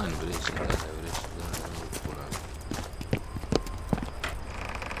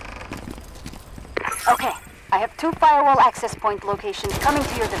 Okay, I have 2 firewall access point locations coming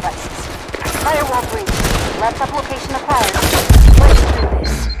to your devices. Firewall breach. Laptop location acquired. Let's do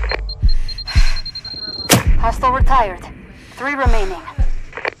this. Hostile retired. 3 remaining.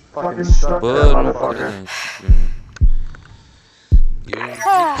 Fucking stuck there, motherfucker.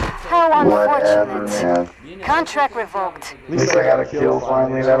 How Whatever, unfortunate. man. Contract revoked. At least I got a kill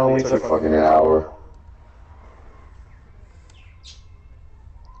finally. That only took fucking an hour.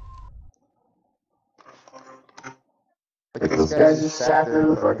 Like those guys just sat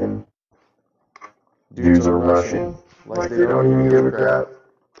there fucking dudes are rushing. Like they don't even give a crap.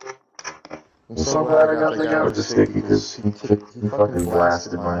 I'm so glad I got the guy with the sticky because he fucking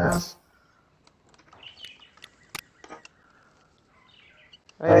blasted my ass.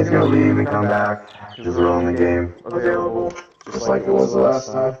 And he's gonna leave and come back because we're on the game available, just like it was the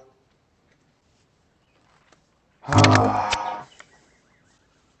last time.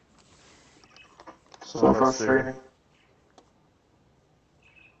 So frustrating.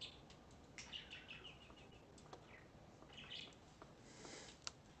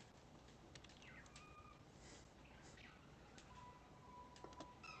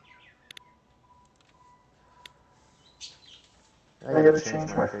 I gotta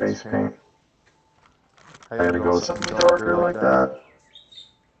change my face paint. I gotta go with something darker like that.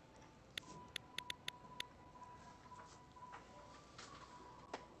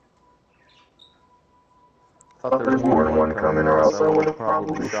 Thought there was more than one coming, or else I would have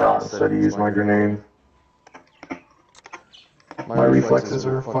probably shot instead of used my grenade. My reflexes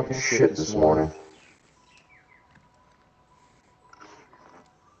are fucking shit this morning.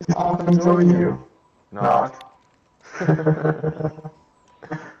 I'll come join you. Not.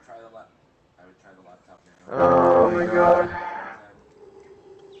 Oh my god.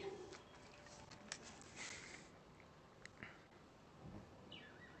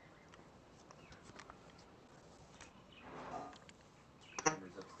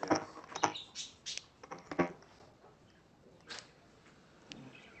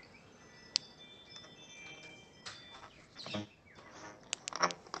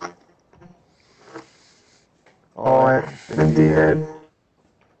 MD head.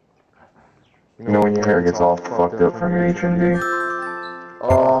 You know when your hair gets all fucked up from your HMD?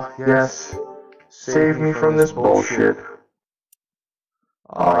 Oh, yes. Save me from this bullshit.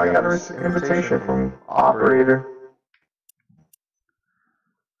 Oh, I got an invitation from Operator.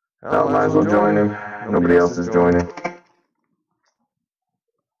 I might as well join him. Nobody else is joining.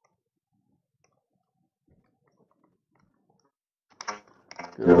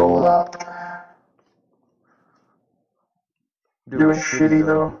 Good old Op. Doing shitty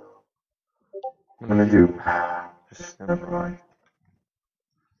though. I'm gonna do. Just never mind.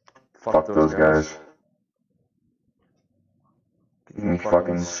 Fuck those guys. Getting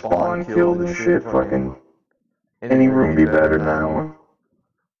fucking spawn killed and shit. Fucking any room be better than that one.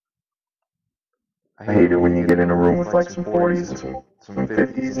 I hate it when you get in a room with like some 40s and some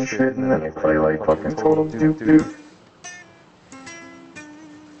 50s and shit, and then they play like fucking Total Duke.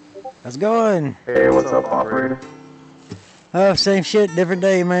 How's it going? Hey, what's up, Operator? Oh, same shit, different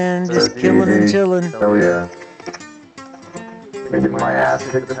day, man. Just killing and chilling. Hell yeah. Been getting my ass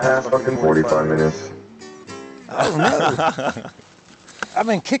kicked the past fucking 45 minutes. Oh no. I've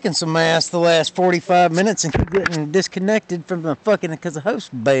been kicking some ass the last 45 minutes and keep getting disconnected from the fucking because the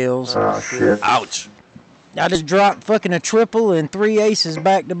host bails. Oh shit. Ouch. I just dropped fucking a triple and 3 aces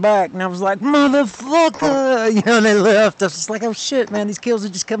back to back, and I was like, motherfucker! You know, and they left. I was just like, oh shit, man, these kills are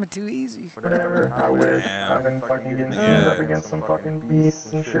just coming too easy. Whatever, I wish. I've been fucking getting up against some fucking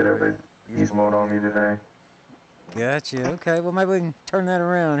beasts and shit. Every beast mode on me today. Gotcha, okay, well maybe we can turn that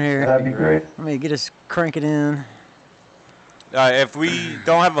around here. That'd be great. Let me get us cranking in. If we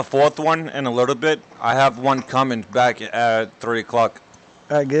don't have a fourth one in a little bit, I have one coming back at 3 o'clock.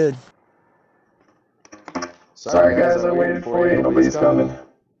 Alright, good. Sorry guys, I waited for you. Nobody's coming.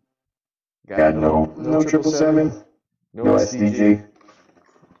 Got no 777, no SDG.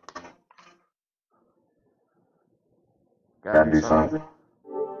 Gotta do something.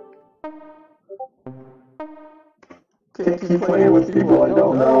 Can't keep playing with people I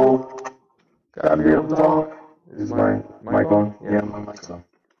don't know. Gotta be able to talk. Is my mic on? Yeah, my mic's on.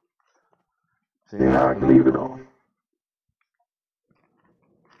 See, now I can leave it on.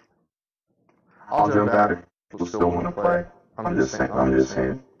 I'll jump out if people still want to play. I'm just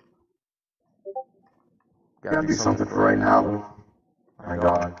saying. Gotta do something for right now, though. My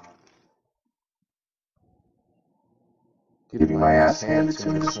God. Getting my ass handed to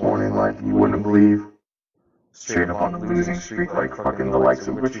me this morning like you wouldn't believe. Straight up on a losing streak like fucking the likes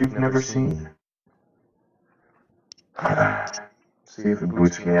of which you've never seen. See if it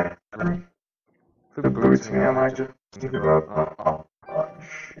boots me up. If it boots me, I might just give up. Oh,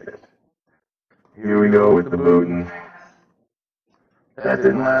 shit. Here we go with the booting. That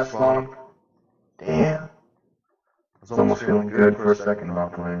didn't last long. Damn. I was almost feeling good for a second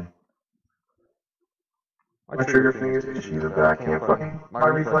about playing. My trigger finger's itchy, but I can't fucking... My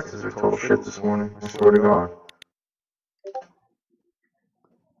reflexes are total shit this morning, I swear to God.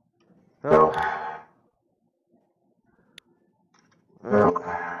 So... Well,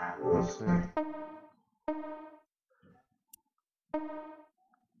 let's see.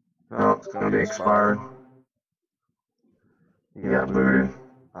 No, it's gonna be expired. You got booted.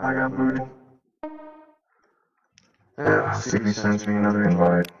 I got booted. Yeah, Siggy sends me another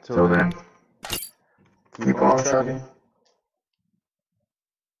invite. Till then, keep on trucking.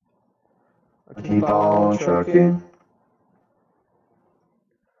 Keep on trucking.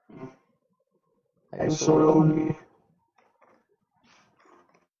 And slowly.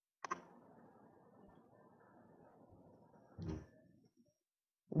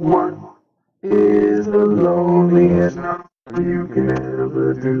 One is the loneliest number you can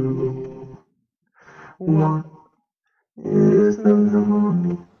ever do. One is the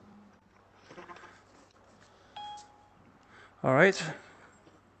lonely. All right.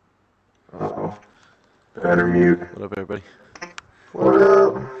 Uh-oh. Better mute. What up, everybody? What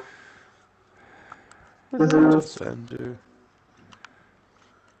up? What's up? Sender.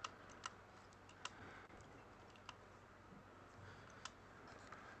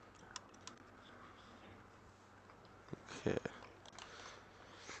 Okay.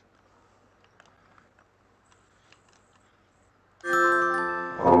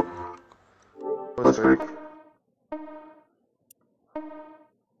 Oh. What's quick?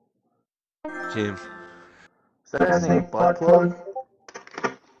 James. Is that guy's name Butt Plug?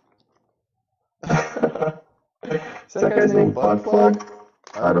 Is that guy's name Butt Plug?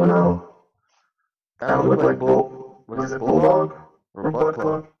 I don't know. That would look like what is it, Bulldog? Or Butt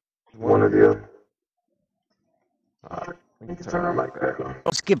Plug? One or the other. Alright, we can turn our mic back on.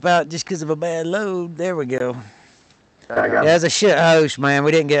 I'll skip out just because of a bad load. There we go. I got Yeah, it's a shit host, man.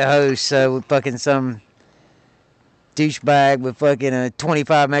 We didn't get a host, so we fucking some douchebag with fucking a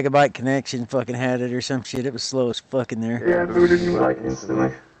 25 megabyte connection fucking had it or some shit. It was slow as fuck in there. Yeah, booted me like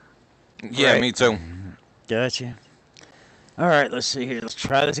instantly. Yeah, Right. me too. Gotcha. All right, let's see here. Let's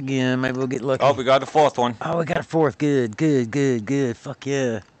try this again. Maybe we'll get lucky. Oh, we got the fourth one. Oh, we got a fourth. Good, good, good, good. Fuck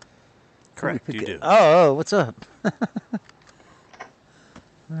yeah. Correct, you do. Oh, what's up? All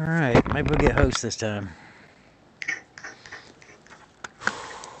right, maybe we'll get host this time.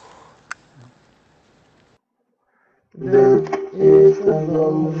 That is the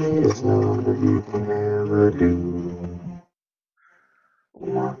loneliest number you can ever do.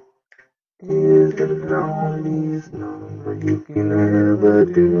 What is the loneliest number you can ever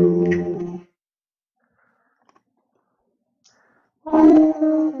do?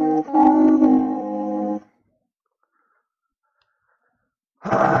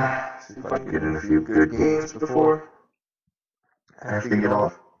 See if I can get in a few good games before I have to get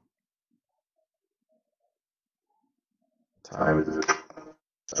off. Time is it?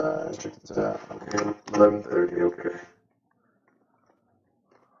 Check this out. Okay, 11:30. Okay.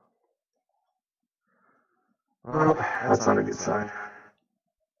 Well, that's not a good sign.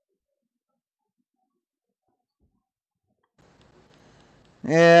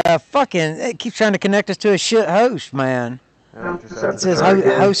 Yeah, fucking, it keeps trying to connect us to a shit host, man. Yeah, It says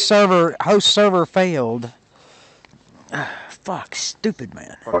host server failed. Fuck, stupid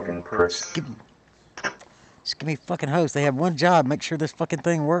man. Fucking pricks. Just give me fucking host. They have one job, make sure this fucking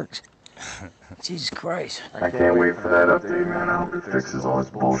thing works. Jesus Christ. I can't wait for that update, man. I hope it fixes all this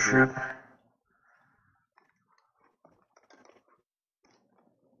bullshit.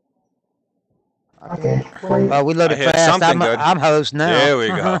 I can't wait. Well, we loaded I hit fast. something good. I'm host now. There we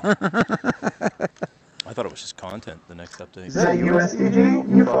go. I thought it was just content, the next update. Is that USDG?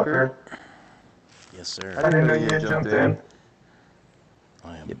 You fucker. Yes, sir. I didn't know you had jumped in.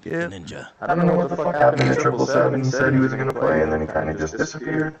 I am Yep. a ninja. I don't know what the fuck happened to 777. He said he was gonna play and then he kinda just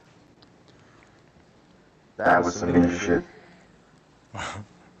disappeared. That was some ninja shit.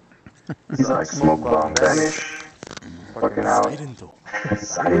 He's like smoke bomb vanish. Fucking out.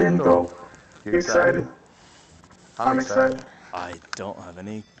 Silento. You excited? I'm excited. I don't have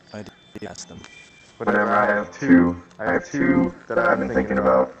any idea. Ask them. Whatever, I have two. I have two that I've been thinking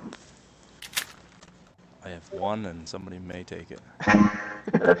about. I have one, and somebody may take it.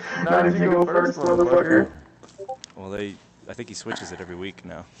 Not if you go first, motherfucker. Well, I think he switches it every week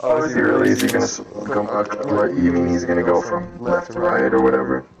now. Oh, is he really? Is he gonna come, you mean he's gonna go from left to right or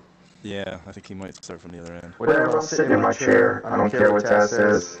whatever? Yeah, I think he might start from the other end. Whatever, I'm sitting in my chair. I don't care what Taz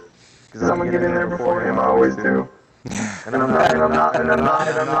says. Because I'm gonna get in there before him, I always do. And I'm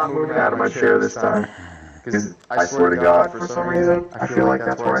not moving out of my chair this time. Because I swear to God, for some reason, I feel like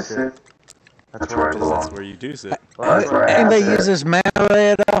that's where I sit. That's where I belong. That's where you do sit. Well, that's where I have Anybody to use sit. this mana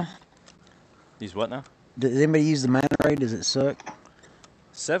ray at all? Use what now? Does anybody use the mana ray? Does it suck?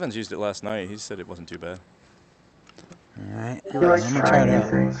 Sevens used it last night. He said it wasn't too bad. Alright, He I'm likes gonna try trying it new out.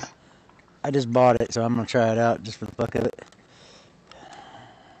 things. I just bought it, so I'm gonna try it out just for the fuck of it.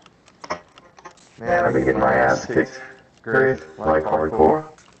 Man, I've been getting my ass kicked. Great, like hardcore.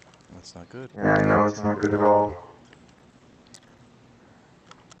 That's not good. Yeah, I know, it's not good at all.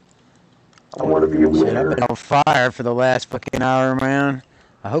 I want to be a Shit, I've winner. been on fire for the last fucking hour, man.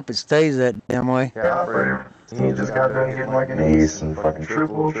 I hope it stays that damn way. Yeah, operator. He just got done getting like an ace and fucking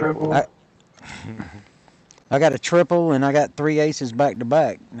triple. I got a triple and I got 3 aces back to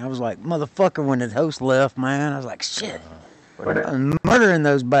back. And I was like, motherfucker, when the host left, man, I was like, shit. I'm murdering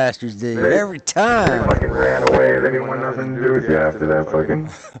those bastards, dude, every They time. fucking ran away. They didn't want nothing to do with you after that fucking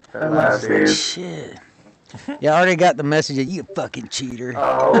that last ace. Shit. Yeah, I already got the message that you fucking cheater.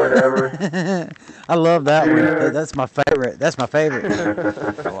 Oh, whatever. I love that Yeah. one. That's my favorite. That's my favorite.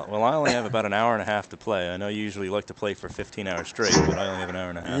 Well, I only have about an hour and a half to play. I know you usually like to play for 15 hours straight, but I only have an hour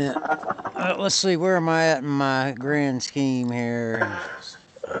and a half. Yeah. Let's see, where am I at in my grand scheme here?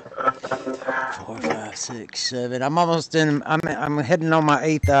 4, 5, 6, 7. I'm almost in. I'm heading on my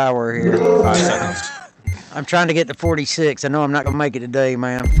 8th hour here. 5 seconds. I'm trying to get to 46. I know I'm not gonna make it today,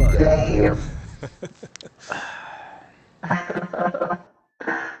 man. Fuck. Damn.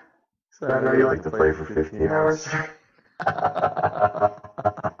 So I know you like to play for 15 hours. I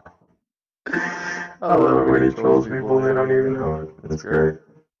love it when he trolls people and they don't even know it. It's great.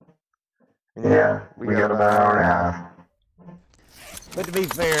 Yeah, we got about an hour and a half. But to be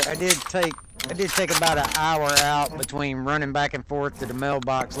fair, I did take about an hour out between running back and forth to the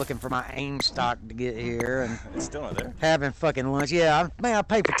mailbox looking for my aim stock to get here and It's still not there. having fucking lunch. Yeah, man, I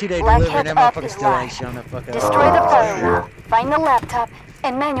paid for 2-day Black delivery and that Hat motherfucker is still ain't live. showing the fuck up. Destroy the Oh, firewall, shit. find the laptop,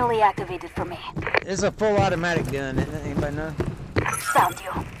 and manually activate it for me. It's a full automatic gun, isn't it? Anybody know? Found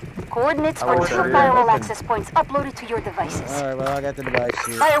you. Coordinates for what's 2 that? firewall access points uploaded to your devices. Alright, well, I got the device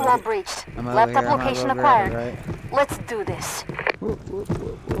here. Firewall breached. I'm over Laptop here, I'm location over acquired. here, right? Let's do this. Whoop, whoop,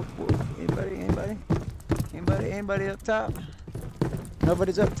 whoop, whoop, whoop. Anybody up top?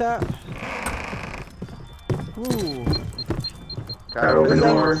 Nobody's up top? Ooh. Got open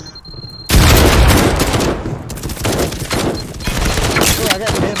doors. Oh, I got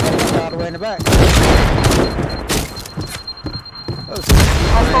dead bodies all the way in the back.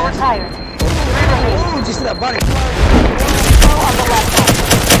 Hostile retired. Oh, did you see that body fly? On the laptop.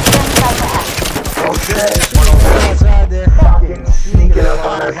 Inside the hatch. Oh shit. Outside there. Fucking sneaking up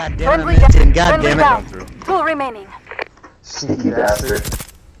on Oh, us. God damn Friendly it, down. man. God Friendly damn down. it. 2 remaining. Sneaky bastard.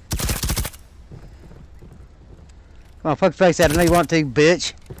 Come on, fuck face out. I know you want to,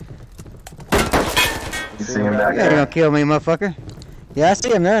 bitch. You see him back You ain't gonna kill me, motherfucker. Yeah, I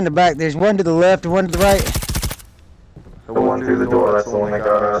see him. They're in the back. There's one to the left and one to the right. The one through the door, that's the one that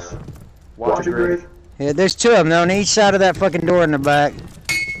got us. Watch it, Greg. Yeah, there's 2 of them though, on each side of that fucking door in the back.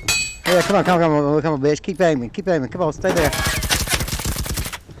 Yeah, come on, bitch. Keep aiming. Come on, stay there.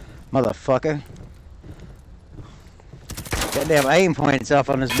 Motherfucker. Goddamn aim points off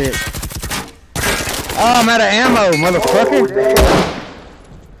on this bitch. Oh, I'm out of ammo, motherfucker. Oh,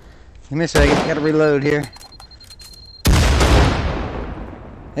 Give me a second. Gotta reload here.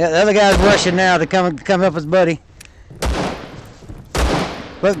 Yeah, the other guy's rushing now to come help his buddy.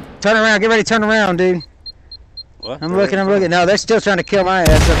 Look, turn around. Get ready to turn around, dude. What? I'm looking. No, they're still trying to kill my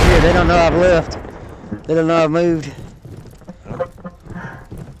ass up here. They don't know I've left. They don't know I've moved.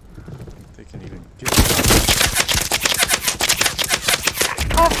 They can even get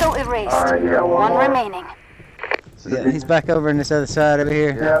Hostile erased. Alright, yeah, one more. remaining. Yeah, he's back over in this other side over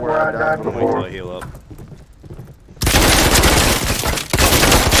here. Yeah, where I died Wait till before. I heal up.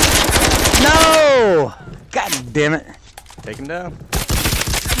 No! God damn it. Take him down.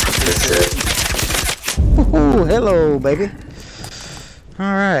 Ooh, hello, baby.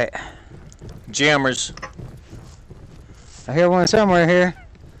 Alright. Jammers. I hear one somewhere here.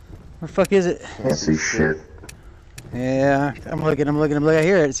 Where the fuck is it? Can't see shit. Yeah, I'm looking. I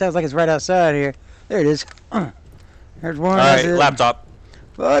hear it. It sounds like it's right outside here. There it is. There's one. Alright, That's it. laptop.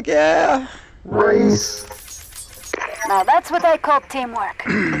 Fuck yeah. Race. Now that's what I call teamwork.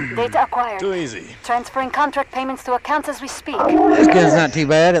 Data acquired. Too easy. Transferring contract payments to accounts as we speak. This gun's not too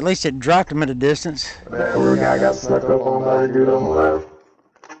bad. At least it dropped him at a distance. That little guy got snuck up on by the dude on the left.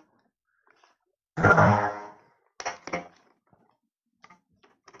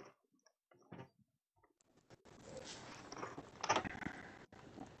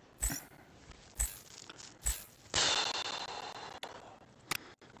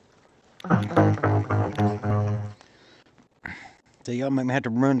 So y'all make me have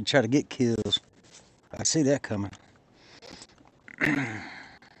to run to try to get kills. I see that coming. Yummy.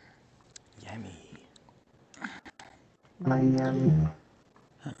 I don't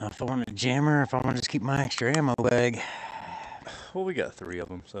know if I want a jammer or if I want to just keep my extra ammo bag. Well, we got 3 of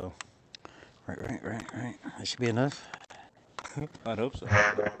them, so Right. That should be enough. I'd hope so.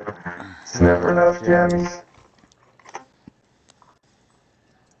 It's never enough, jammies.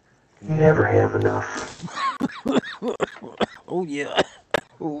 You never have enough. Oh yeah.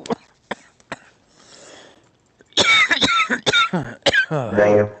 Ooh.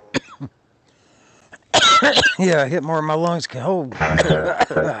 Damn. Yeah, I hit more of my lungs can hold.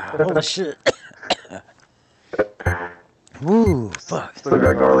 Holy shit. Woo, fuck. Still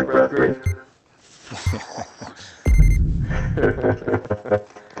got garlic breath, Greg.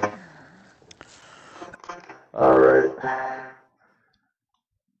 Alright.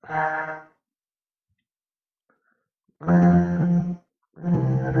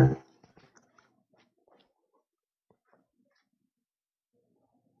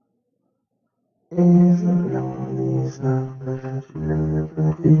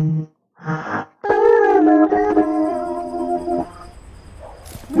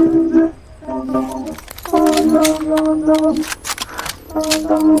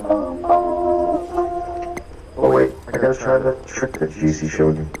 Oh wait, I gotta try the trick that GC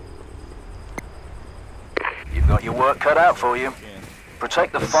showed me. You've got your work cut out for you.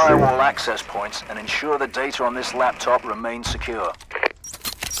 Protect the firewall access points and ensure the data on this laptop remains secure.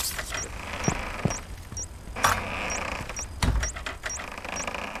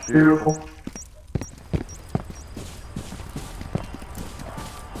 Beautiful.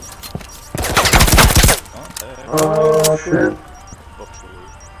 Oh shit.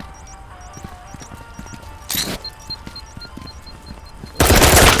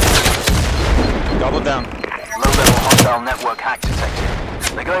 Double down. Low-level hostile network hack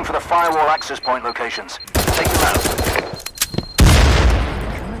detected. They're going for the firewall access point locations. Take them out.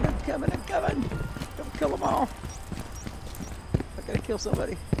 kill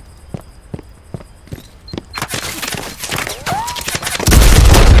somebody.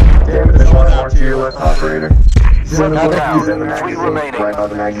 Damn it, there's one more to your left, operator. Down. 3 remaining. Right on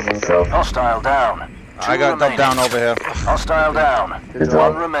the magazine shelf. Hostile down. I got them down over here. Hostile down.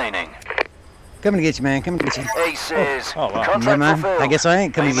 1 remaining. Coming to get you, man. Coming to get you. Aces. Oh, wow. Contract Never mind. fulfilled. I guess I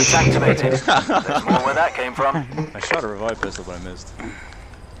ain't coming to Payments get you. activated. There's more where that came from. I shot a revive pistol, but I missed.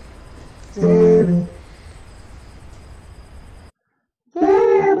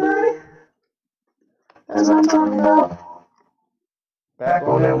 Yeah, buddy. That's what I'm talking about. Back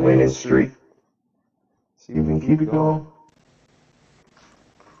on that winning streak. See if we can keep it going.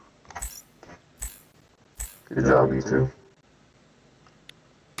 Good job, you two.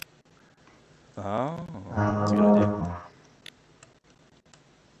 Oh, that's a good idea.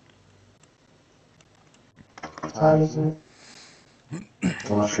 Time is it?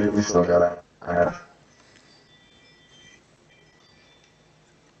 Well, shit, we still got a half.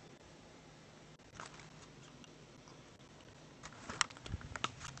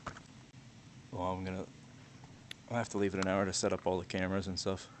 Well, I'll have to leave it an hour to set up all the cameras and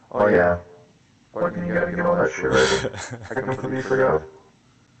stuff. Oh, yeah. Fucking, you gotta get all that shit ready. I completely forgot.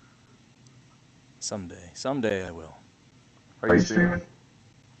 Someday I will. Are you streaming?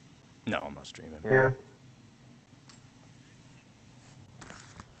 No, I'm not streaming. Yeah.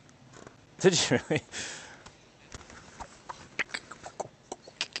 Did you really?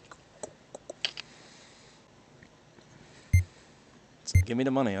 Give me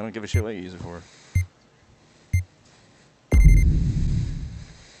the money. I don't give a shit what you use it for.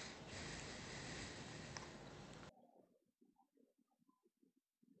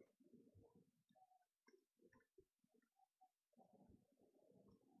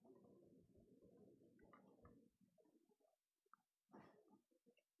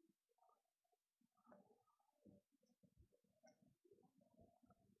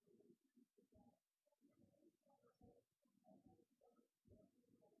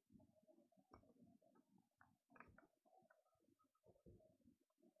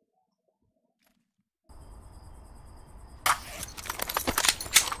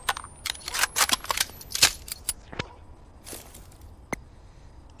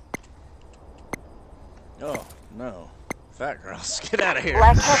 Oh, no. Fat girls, get out of here.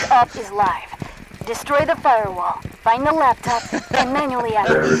 Black Hawk Up is live. Destroy the firewall, find the laptop, and manually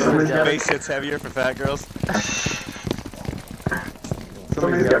activate it. Base hits heavier for fat girls.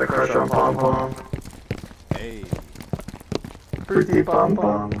 Somebody's got a crush on Pom Pom. Hey. Pretty Pom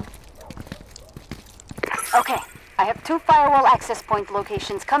Pom. Okay, I have 2 firewall access point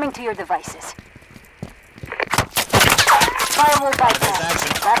locations coming to your devices. Firewall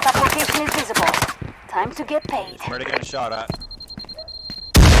bypass. Laptop location is visible. Time to get paid. Where to get a shot at?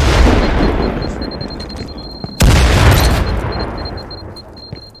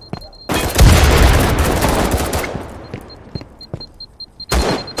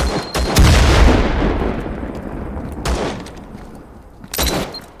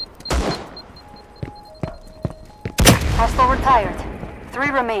 Hostile retired.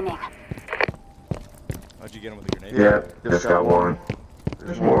 3 remaining. How'd you get him with a grenade? Yeah, just got one.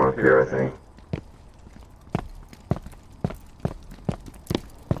 There's more up here, I think.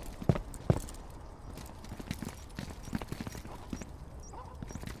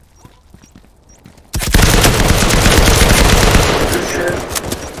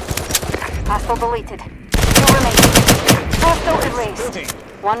 Hostile deleted. 2 remaining. Hostile erased.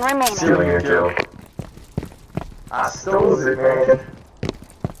 1 remaining. Stealing your kill. I stole it, man.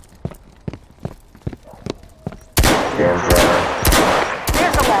 Damn driver.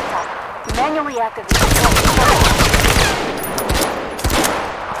 Here's a laptop. Manually activate.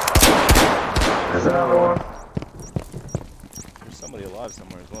 There's another one. There's somebody alive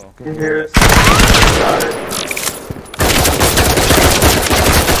somewhere as well. Can you hear it? Got it.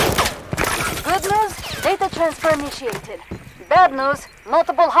 Good news, data transfer initiated. Bad news,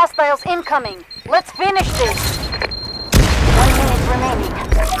 multiple hostiles incoming. Let's finish this. 1 minute remaining.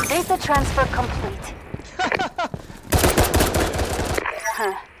 Data transfer complete.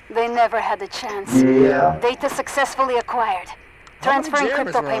 Huh, they never had a chance. Yeah. Data successfully acquired. Transferring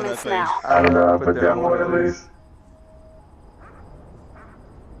jammers crypto were on that payments thing? now. I don't know, I put down one at least.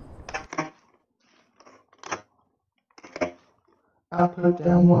 I put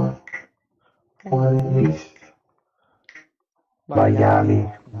down one. One at least.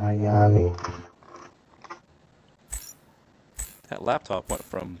 Miami. That laptop went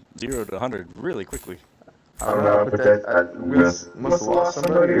from 0 to 100 really quickly. I don't know, but we must have lost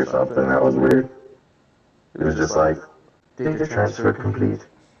somebody or something. That was weird. It was just like, data transfer complete.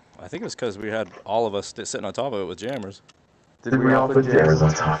 I think it was because we had all of us sitting on top of it with jammers. Did we all put jammers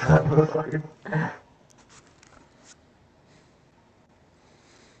on top of that motherfucker?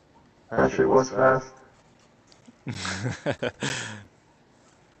 That shit was fast.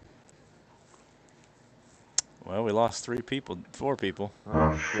 Well, we lost 4 people.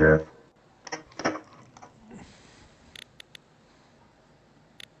 Oh shit.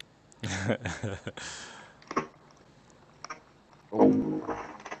 Oh.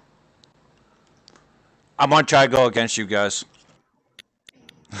 I'm gonna try to go against you guys.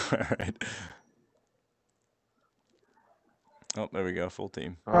 Alright. Oh, there we go, full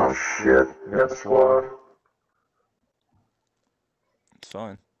team. Oh shit. We got the squad. It's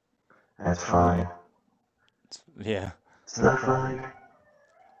fine. That's fine. Yeah. It's not fine.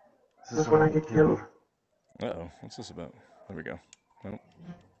 This is when I get killed. Uh-oh, what's this about? There we go. Nope.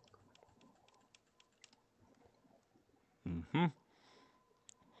 Mm-hmm.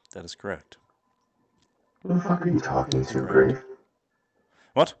 That is correct. Who the fuck are you talking to, Grave?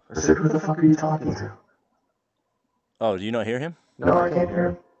 What? I said, who the fuck are you talking to? Oh, do you not hear him? No, I can't hear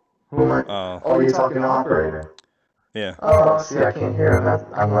him. Who am I? Oh, you're talking to operator. Yeah. Oh, see, I can't hear him.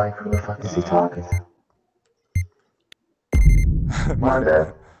 I'm like, who the fuck is he talking to? My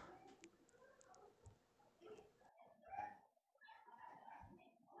bad.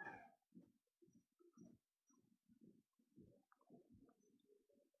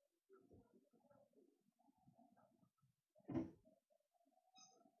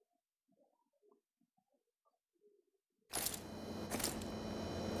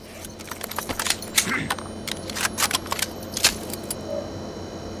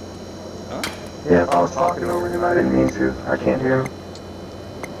 Huh? Yeah, if I was talking over him, I didn't mean to. I can't hear him.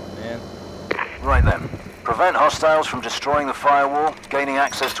 Man. Right then. Prevent hostiles from destroying the firewall, gaining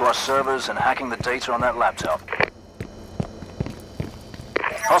access to our servers, and hacking the data on that laptop.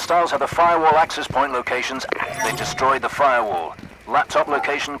 Hostiles have the firewall access point locations. They destroyed the firewall. Laptop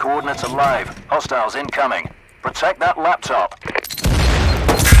location coordinates are live. Hostiles incoming. Protect that laptop.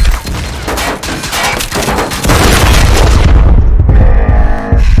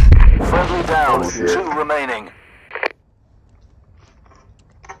 Friendly down. 2 remaining.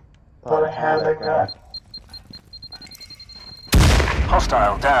 Thought I had that guy.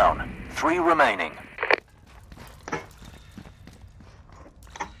 Hostile down. 3 remaining.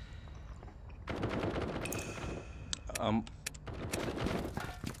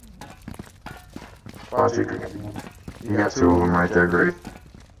 Watch you. You got 2 of them right there, Grave.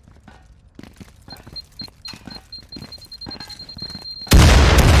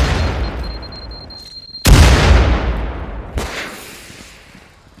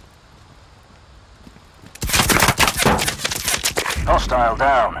 Hostile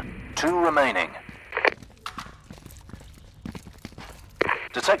down. 2 remaining.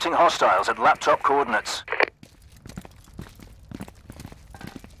 Detecting hostiles at laptop coordinates.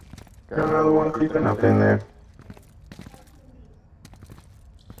 Got another one creeping up in there.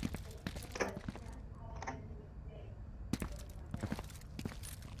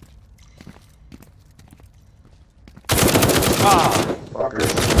 Ah!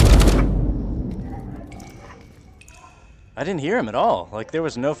 Fuckers. I didn't hear him at all. Like, there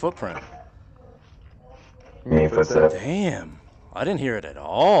was no footprint. You mean footsteps? Damn. I didn't hear it at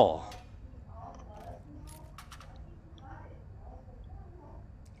all.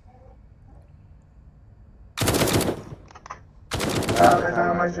 They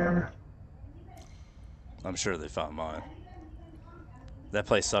found my jammer. I'm sure they found mine. That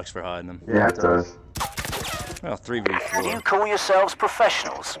place sucks for hiding them. Yeah, it does. Well, 3v4. Do you call yourselves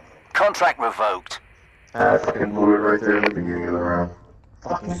professionals? Contract revoked. I fucking blew it right there in the beginning of the round.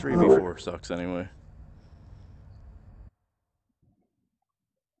 Fucking 3v4 sucks anyway.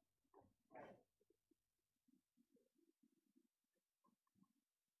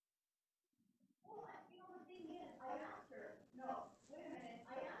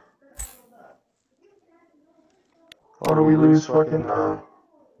 Or do we lose fucking,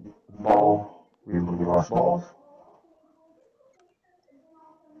 ball? We lost balls?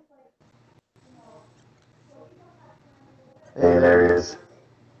 Hey, there he is.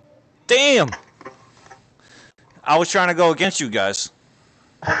 Damn! I was trying to go against you guys.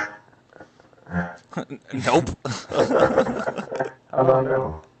 Nope. I don't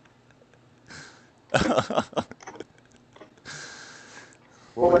know.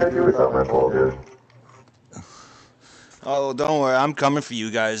 What would I do without my ball, dude? Oh, don't worry. I'm coming for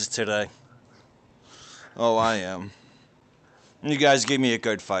you guys today. Oh, I am. You guys gave me a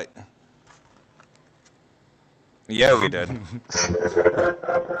good fight. Yeah, we did.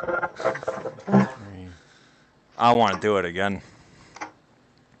 I want to do it again.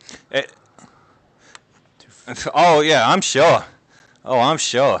 Oh yeah, I'm sure. Oh, I'm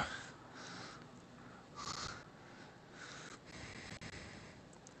sure.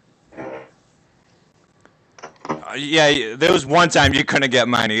 Yeah, there was one time you couldn't get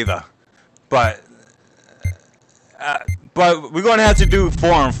mine either, but we're gonna have to do 4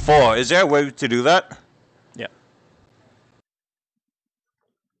 and 4. Is there a way to do that? Yeah.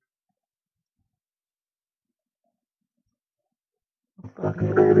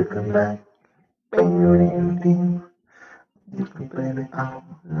 Fucking baby, come back. Baby, you can blame it all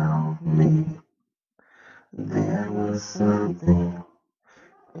on me. There was something,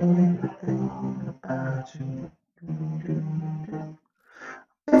 everything about you.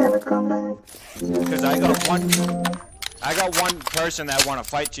 Baby, come back. Because I got one person that want to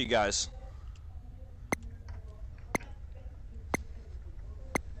fight you guys.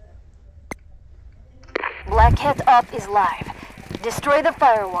 Black Hat Up is live. Destroy the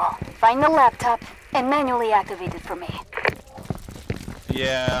firewall, find the laptop, and manually activate it for me.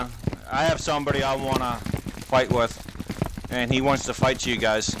 Yeah, I have somebody I want to fight with, and he wants to fight you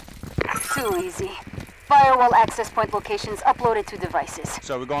guys. Too easy. Firewall access point locations uploaded to devices.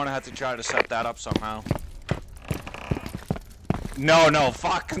 So we're going to have to try to set that up somehow. No,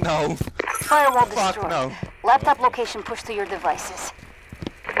 fuck no. Firewall Fuck destroyed. no. Laptop location pushed to your devices.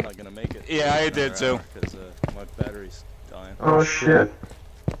 I'm not gonna make it. Yeah, I did too. Because my battery's dying. Oh shit.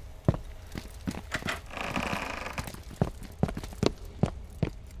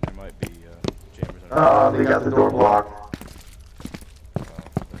 There might be jammers. Oh, they got the door blocked.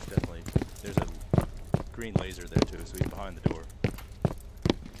 There's a green laser there too, so he's behind the door.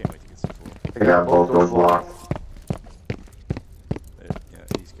 Can't wait to get some food. They got both doors blocked. Yeah,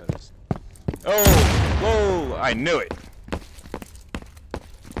 he's got his. Oh, whoa! I knew it.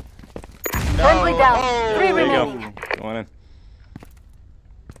 Friendly down. Oh, 3 There you remaining. go. Go on in.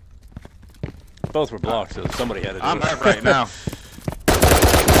 Both were blocked, so somebody had to do I'm it. hurt right now.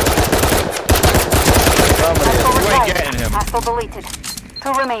 Hostile You ain't revived. getting him. Hostile deleted.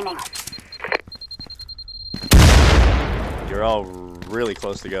 2 remaining. You're all really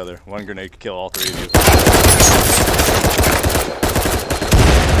close together. One grenade could kill all 3 of you.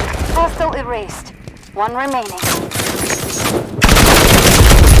 Hostile erased. 1 remaining.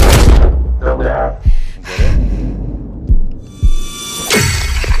 Double down.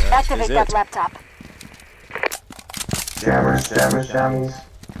 Is that it? Activate is that it. laptop. Jammies.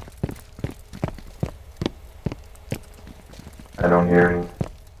 I don't hear any.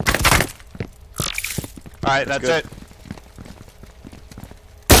 Alright, that's Good. it.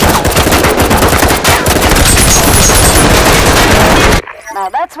 Now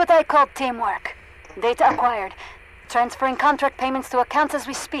that's what I call teamwork. Data acquired. Transferring contract payments to accounts as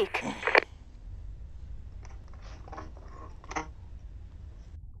we speak.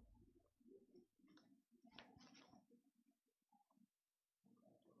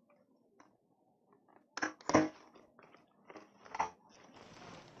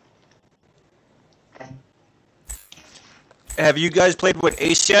 Have you guys played with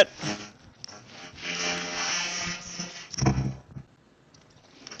Ace yet?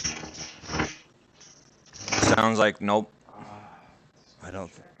 Sounds like nope. I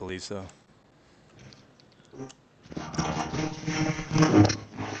don't believe so.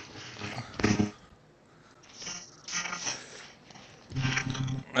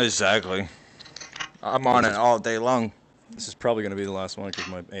 Exactly. I'm on it all day long. This is probably going to be the last one because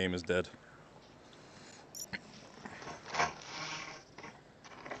my aim is dead.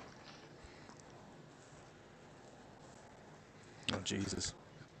 Oh, Jesus.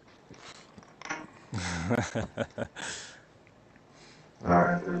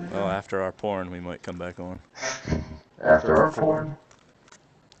 Alright. Well, after our porn, we might come back on. After our porn.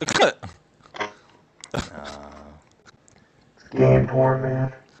 Game porn,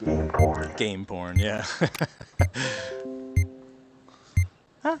 man. Game porn. Game porn, yeah.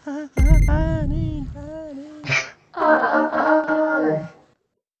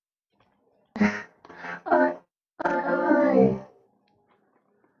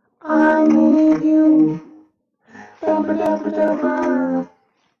 I need you. Dabba.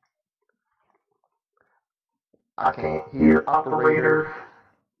 I can't hear operator.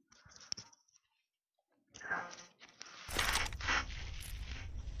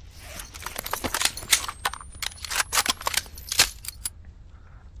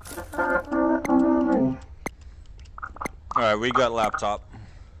 Alright, we got laptop.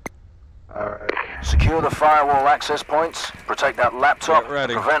 Alright. Secure the firewall access points, protect that laptop, Get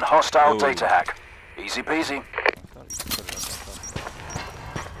ready. prevent hostile Ooh. data hack. Easy peasy.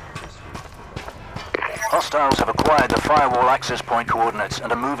 Hostiles have acquired the firewall access point coordinates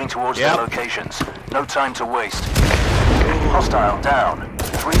and are moving towards their locations. No time to waste. Hostile down.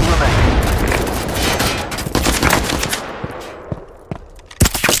 3 remaining.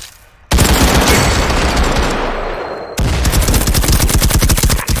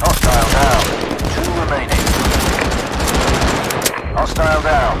 Hostile down. 2 remaining. Hostile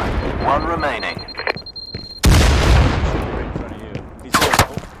down. 1 remaining. Right in front of you. He's here.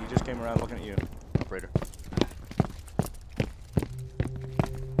 Oh, he just came around looking at you, operator.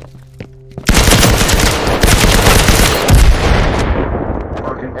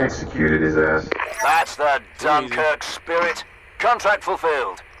 Fucking executed his ass. That's the Dunkirk spirit. Contract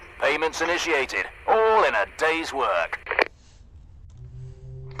fulfilled. Payments initiated. All in a day's work.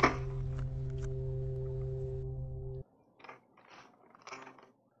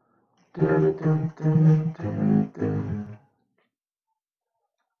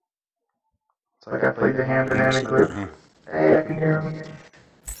 It's like I played the hand banana clip. Hey, I can hear him again.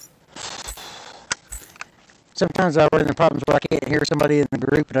 Sometimes I run into problems where I can't hear somebody in the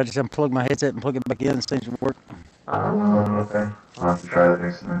group, and I just unplug my headset and plug it back in and things will work. Oh, okay. I'll have to try that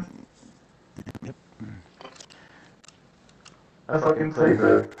next time. Yep. I fucking played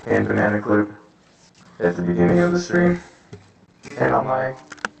the hand banana clip at the beginning of the stream, and I'm like,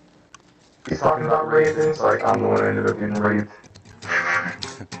 he's talking about rape, and it's like, I'm the one who ended up getting raped.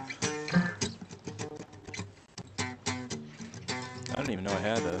 I didn't even know I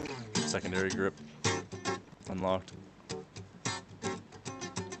had a secondary grip unlocked.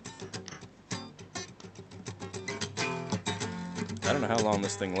 I don't know how long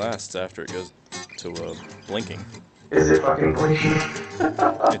this thing lasts after it goes to blinking. Is it fucking blinking?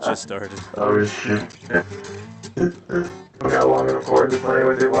 It just started. Oh shit. Look how long it'll afford to play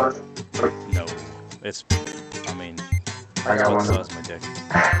with it was. No. It's, I mean, I got one. That's my dick.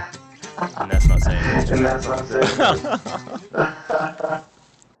 And that's not saying much. And that's not saying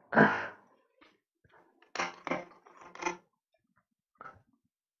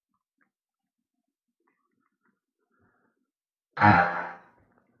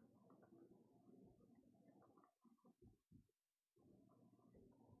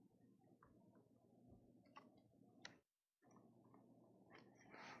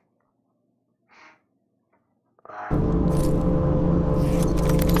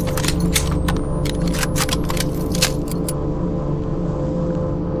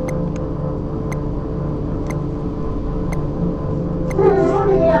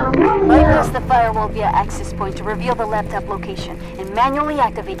Bypass the firewall via access point to reveal the laptop location and manually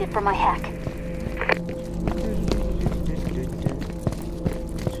activate it for my hack.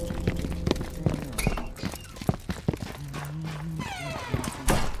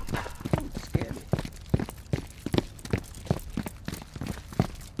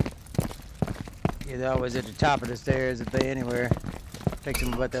 Yeah, they're always at the top of the stairs if they anywhere. Takes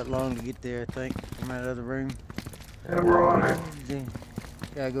them about that long to get there, I think, from that other room. Yeah, we're on it.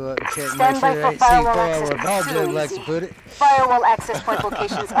 Gotta go up and check and Stand make by sure for they ain't firewall C4 access. where Ball Too Jug likes to easy. put it. Firewall access point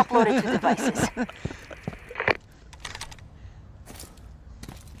locations uploaded to devices.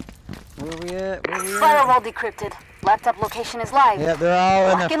 Where we at? Where we at? Firewall decrypted. Laptop location is live. Yeah, they're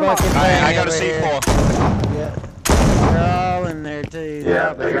all in the Lock and fucking load. thing I got a over here. C4. Yeah. They're all in there too.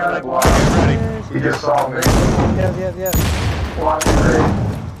 Yeah, they got it blocked. He just saw me. Yep. Blocked it great.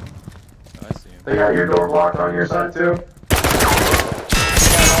 I see him. They got your door blocked on your side too?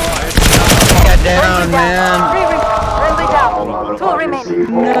 Got down, man. Friendly down. 2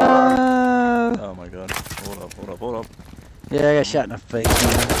 remaining. No. Oh my god. Hold up. Yeah, I got shot in the face,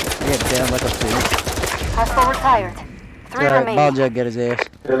 man. I got down like a fish. Hostile retired. 3 Ball remaining. Jug got his ass.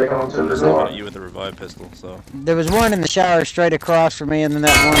 Here they come to the Looking door. at you with the revive pistol, so. There was one in the shower straight across from me, and then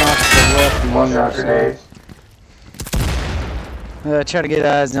that one off to the left. And Watch out grenades. Try to get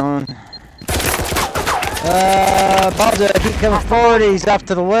eyes on. Ball Jug, keep coming forward. He's off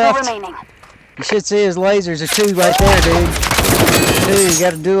to the 2 left. remaining. You should see his lasers. There's 2 right there, dude. 2, you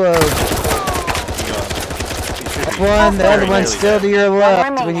got a duo. That's one, the other one's still to your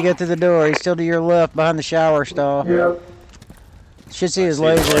left when you get to the door. He's still to your left behind the shower stall. Yep. Should see his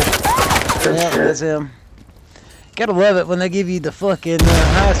laser. Yep, that's him. Gotta love it when they give you the fucking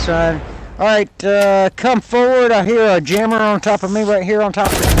high sign. Alright, come forward. I hear a jammer on top of me right here on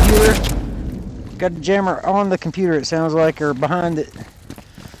top of the computer. Got a jammer on the computer, it sounds like, or behind it.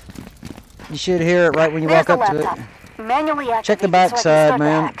 You should hear it right when you There's walk the up to laptop. it. Manually activate Check the it back so I can side, start the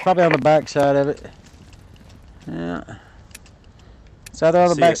man. hack. Probably on the back side of it. Yeah. It's either on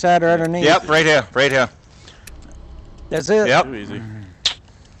the See back it. side or underneath. Yep, right here. That's it. Yep. Too easy.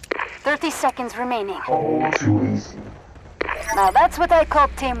 30 seconds remaining. Oh, too easy. Now that's what I call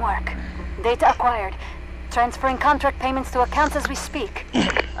teamwork. Data acquired. Transferring contract payments to accounts as we speak.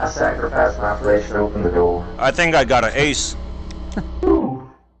 I sacrificed my flesh to open the door. I think I got an ace.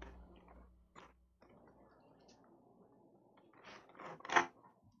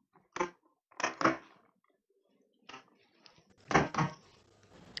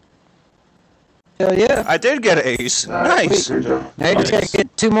 Hell yeah. I did get an ace. Nice. Now you just gotta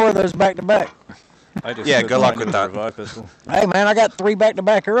get 2 more of those back to back. Yeah, good luck with that. Hey man, I got 3 back to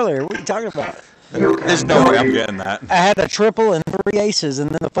back earlier. What are you talking about? There's no way I'm getting that. I had a triple and 3 aces, and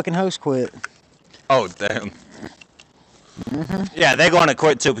then the fucking host quit. Oh, damn. Yeah, they're going to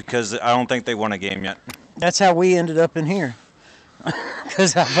quit too because I don't think they won a game yet. That's how we ended up in here.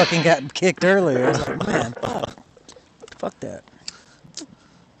 Because I fucking got kicked earlier. I was like, man, fuck that.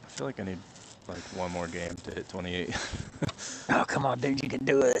 I feel like I need like 1 more game to hit 28. Oh, come on, dude. You can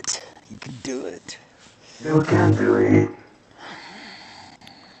do it. You can do it. You can do it.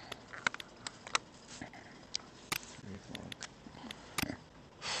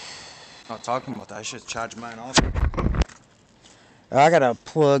 Not talking about that. I should charge mine off. I got a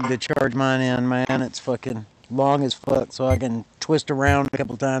plug to charge mine in, man. It's fucking long as fuck, so I can twist around a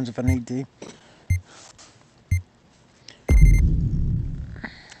couple times if I need to.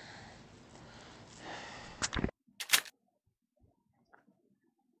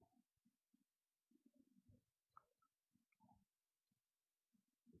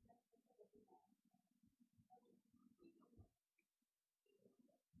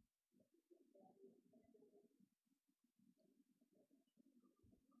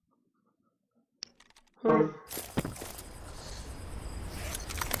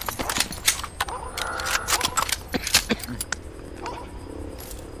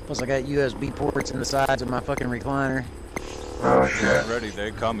 Plus I got USB ports in the sides of my fucking recliner. Oh shit. Ready,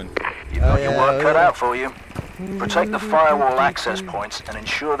 they're coming. You've got your work cut out for you. Protect the firewall access points and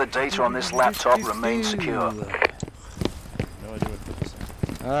ensure the data on this laptop remains secure. No idea what to say.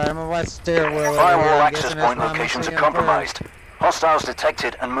 Alright, I'm gonna watch the stairwell. Firewall access point locations are compromised. Hostiles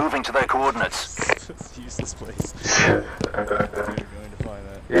detected and moving to their coordinates. Use this place. You're going to find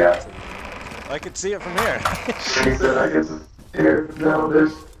that. Yeah. I could see it from here. He said I guess it's here. No,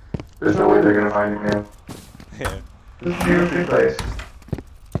 there's no way they're gonna find you, man. Yeah. This is a beautiful place.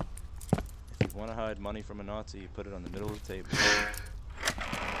 If you want to hide money from a Nazi, you put it on the middle of the table.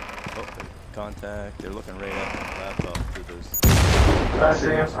 Oh, contact. They're looking right at the laptop through those. I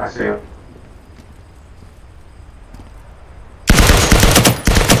see him. I see him.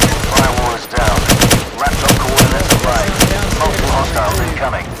 Firewall is down. Laptop coordinates arrived. Multiple hostiles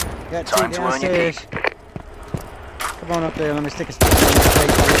incoming. Got Time 2 to earn your downstairs. keep. Come on up there, let me stick a stick in your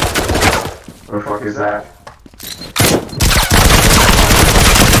face. Where the fuck is that?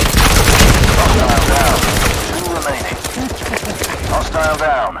 Hostile down. 2 remaining. Hostile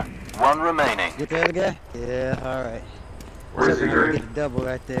down. 1 remaining. Get the other guy? Yeah, alright. Where's he, Gary? Get a double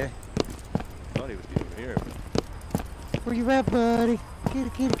right there. I thought he would be over here. Where you at, buddy? Kitty,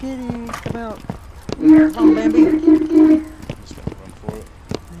 kitty, kitty. Come out. Here, Come on, Bambi. I'm just gonna run for it.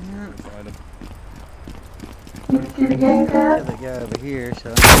 Find him. The other guy over here, so.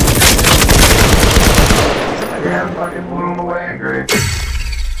 Yeah, fucking blew him away, Gary.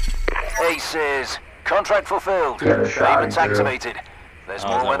 Aces. Contract fulfilled. Get a shot, Payments too. activated. There's Oh,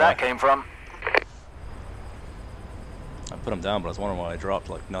 more is where that that came from. I put him down, but I was wondering why I dropped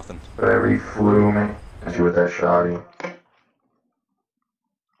like nothing. Whatever, he flew me. And you with that shotty.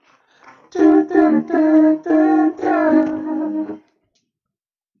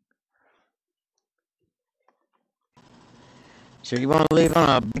 So you want to leave on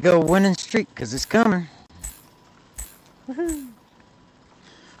a big old winning streak, because it's coming. Woohoo.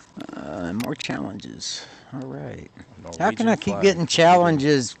 More challenges. Alright. How can I keep getting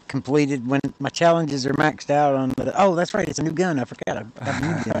challenges completed when my challenges are maxed out on the... Oh, that's right, it's a new gun. I forgot. I got a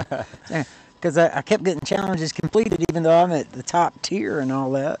new gun. Because I kept getting challenges completed even though I'm at the top tier and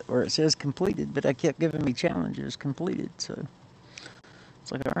all that, where it says completed, but I kept giving me challenges completed, so...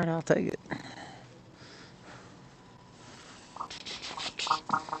 It's like, alright, I'll take it.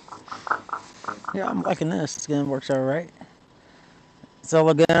 Yeah, I'm liking this. This gun works alright. It's all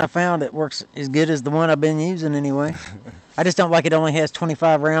the gun I found that works as good as the one I've been using anyway. I just don't like it only has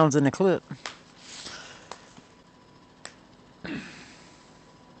 25 rounds in the clip.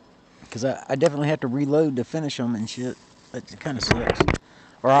 Because I definitely have to reload to finish them and shit. That kind of sucks.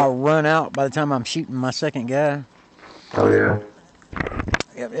 Or I'll run out by the time I'm shooting my second guy. Oh yeah.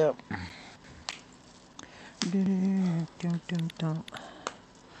 Yep.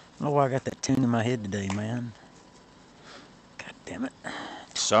 Oh, I got that tune in my head today, man. God damn it.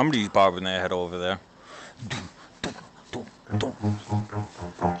 Somebody's bobbing their head over there.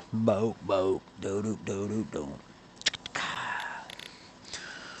 Boat, boat, do do do do do.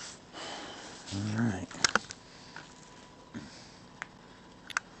 All right.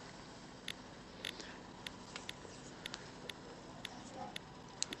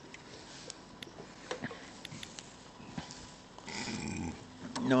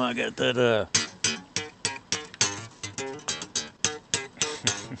 No, I got that.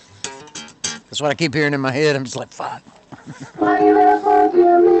 That's what I keep hearing in my head. I'm just like, fuck.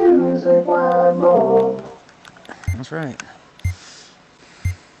 That's right.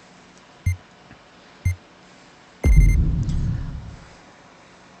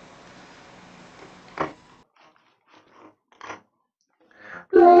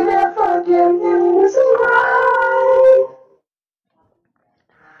 Play that fucking music right.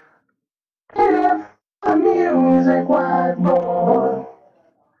 Play that music white boy.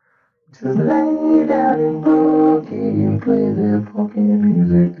 Just lay down and boogie and play that fucking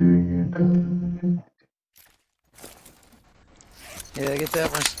music till you're done. Yeah, I get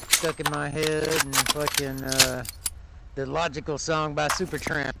that one stuck in my head, and fucking the Logical song by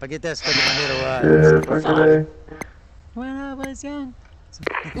Supertramp. I get that stuck in my head a lot. Yeah, fucking When I was young.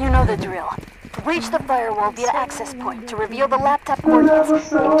 You know the drill. Reach the firewall via access point to reveal the laptop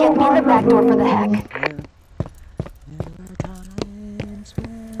coordinates and get me in the back door for the hack.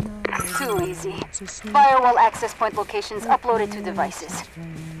 Too easy. Firewall access point locations uploaded to devices.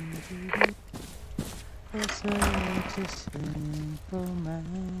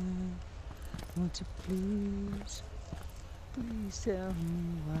 Won't you please tell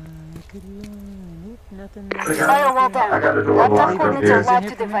me why I could learn nothing. Firewall down. Laptop coordinates are live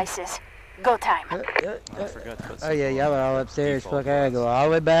to devices. Go time. I forgot to put Oh yeah, y'all are all upstairs. Fuck, I gotta go all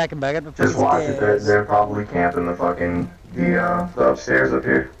the way back and back up the just watch it. stairs. They're probably camping the fucking the upstairs up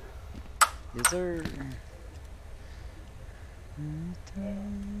here. Yes, sir.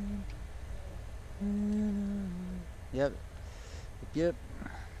 Yep. Yep.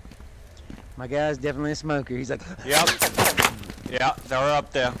 My guy's definitely a smoker. He's like, Yep. Yeah, they're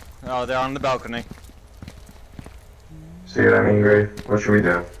up there. Oh, they're on the balcony. See what I mean, Gray? What should we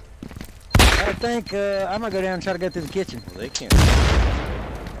do? I think I'm gonna go down and try to go through the kitchen. Well, they can't.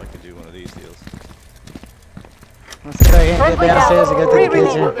 I could do one of these deals. Let's see if I can get downstairs and go through the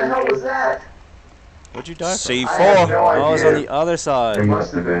kitchen. What the hell was that? What'd you die from? C4. I have no Oh, it was on idea. the other side. It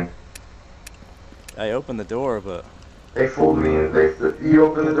must have been. I opened the door, but They fooled me. You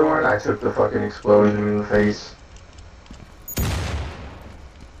opened the door and I took the fucking explosion in the face.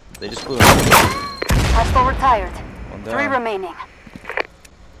 they just blew me. Hostile retired. One 3 down. remaining.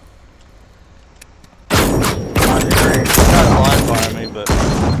 Tried to blind fire me, but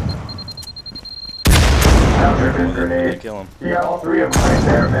Now driven didn't grenade. kill him. You got all 3 of them right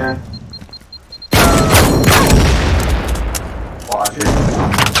there, man. Watch it.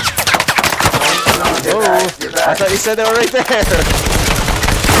 No, Oh, get back. I thought you said they were right there.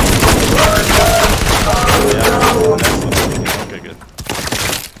 Yeah, okay, good.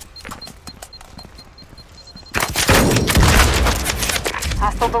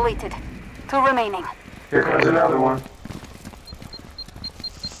 Hostile deleted. 2 remaining. Here comes another one.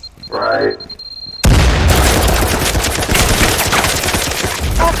 Right.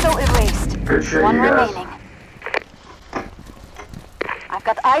 Also erased. Good shit, 1 you guys. remaining. I've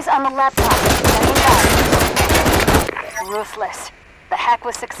got eyes on the laptop. Sending back. Ruthless. The hack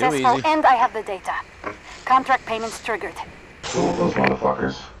was successful easy. and I have the data. Contract payments triggered. Fool those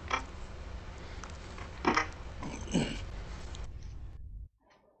motherfuckers.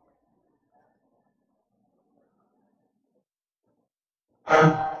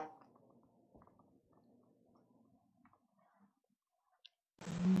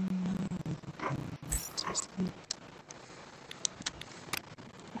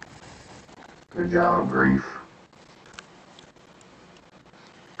 Good job, Grief.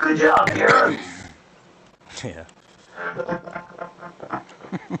 Good job, Karen. Yeah. I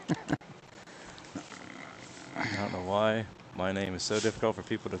don't know why my name is so difficult for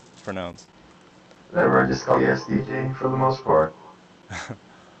people to pronounce. Never, just call you SDJ for the most part.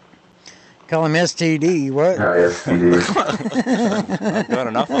 Call him STD. What? No, STD. I've got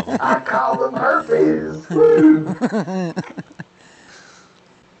enough of them. I call them herpes. Woo.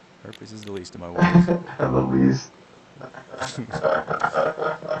 Herpes is the least of my worries. The least.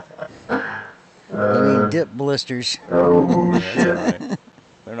 You mean dip blisters. Oh, Yeah, shit. that's alright.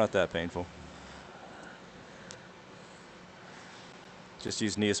 They're not that painful. Just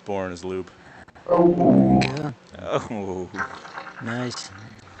use Neosporin as lube. Oh. Yeah. Oh. Nice.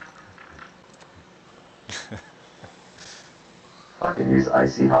 I can use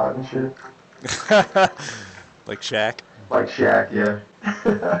icy hot and shit. Like Shaq. Like Shaq, yeah.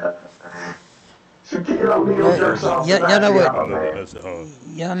 Shaquille O'Neal jerks off. Y'all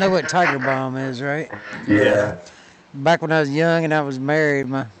know what Tiger Bomb is, right? Yeah. Back when I was young and I was married,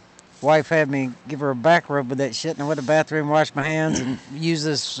 my wife had me give her a back rub with that shit, and I went to the bathroom, washed my hands, and used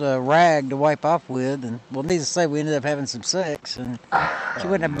this rag to wipe off with. And well, needless to say, we ended up having some sex. And she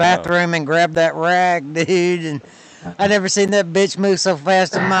went in the bathroom and grabbed that rag, dude, and I never seen that bitch move so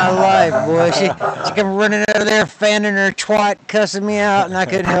fast in my life, boy. She come running out of there, fanning her twat, cussing me out, and I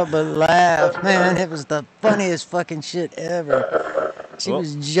couldn't help but laugh. Man, it was the funniest fucking shit ever. She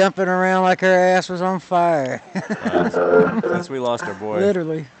was jumping around like her ass was on fire. Since we lost our boy.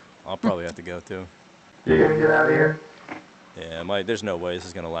 Literally. I'll probably have to go too. You gonna get out of here? Yeah, there's no way this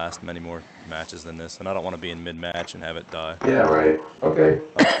is gonna last many more matches than this, and I don't want to be in mid-match and have it die. Yeah, right. Okay.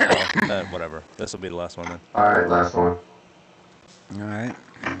 Whatever. This will be the last one then. Alright, last one. Alright.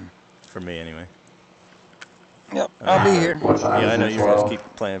 For me, anyway. Yep, I'll be here. Yeah, I know you're gonna keep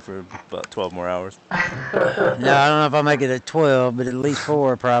playing for about 12 more hours. No, I don't know if I'll make it at 12, but at least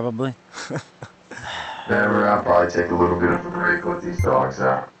 4 probably. Never. I'll probably take a little bit of a break, let these dogs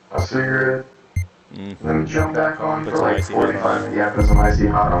out. A cigarette. Then jump back on for like 45. Yeah, put some icy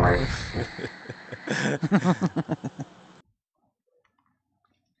hot on me.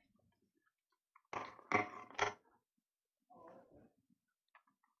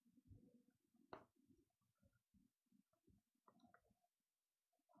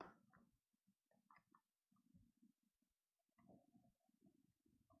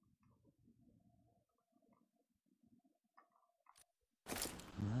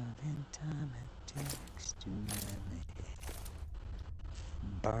 Loving time it takes to me.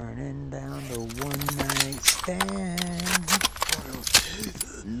 Burning down the one night stand.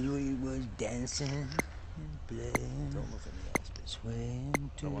 Louis was dancing and playing. Don't look at me, swaying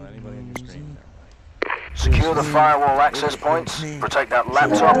to don't want anybody in your screen. Secure the firewall access points, protect that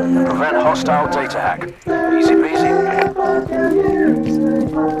laptop, and prevent hostile data hack. Easy peasy.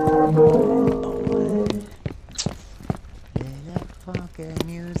 Fucking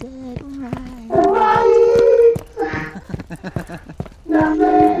music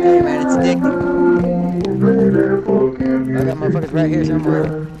Hey man, it's addictive. I got motherfuckers right here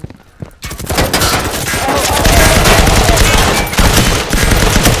somewhere.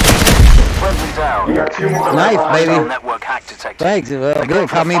 Knife, baby. Thanks. Well, good.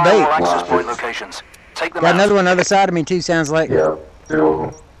 Call me bait. Got another one on the other side of me too. Sounds like. Yeah.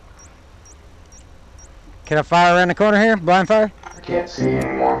 Can I fire around the corner here? Blind fire? I can't see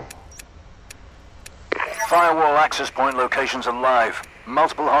anymore. Firewall access point locations are live.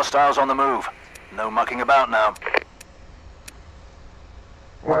 Multiple hostiles on the move. No mucking about now.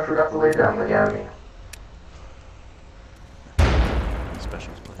 Oh, I forgot to lay down the enemy.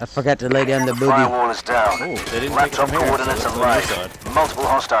 I forgot to lay down the boogie. Firewall is down. Oh, they didn't Laptop take it from here, coordinates so are it's on your live. side. Multiple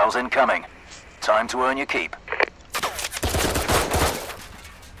hostiles incoming. Time to earn your keep.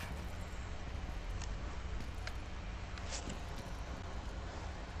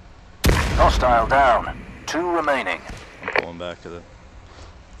 Hostile down. 2 remaining. I'm going back to the...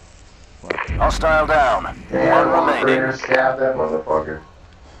 Hostile down. Damn, 1 remaining. Stab that motherfucker.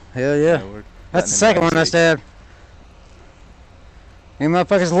 Hell yeah. That's the second one I stabbed. Any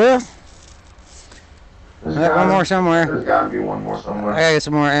motherfuckers left? I got one more somewhere. There's gotta be one more somewhere. I gotta get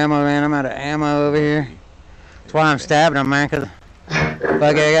some more ammo, man. I'm out of ammo over here. That's why I'm stabbing them, man, because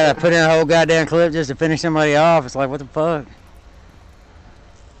I gotta put in a whole goddamn clip just to finish somebody off. It's like, what the fuck?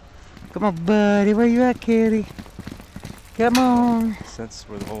 Come on, buddy. Where you at, kitty? Come on. Since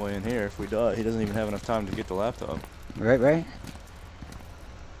we're the whole way in here, if we die, he doesn't even have enough time to get the laptop. Right.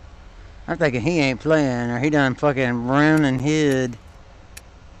 I'm thinking he ain't playing, or he done fucking run and hid.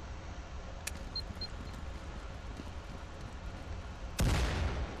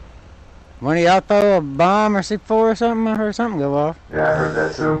 One of y'all throw a bomb or C4 or something? I heard something go off. Yeah, I heard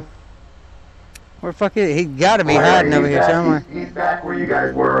that too. Where the fuck is he? He gotta be hiding over here somewhere. He's back where you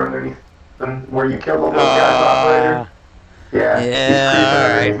guys were underneath, where you killed all those guys off later.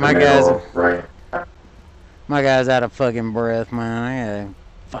 Yeah, alright. My guy's out of fucking breath, man. I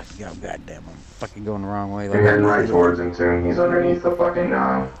gotta fucking go, goddamn. I'm fucking going the wrong way. You're heading right towards him too. He's underneath the fucking,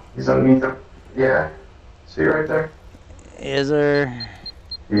 he's underneath the, yeah. See right there? Is there?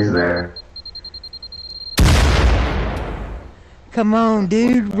 He's there. Come on,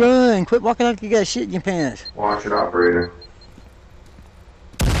 dude, run. Quit walking like you got shit in your pants. Watch it, operator.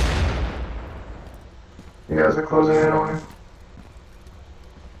 You guys are closing in on him.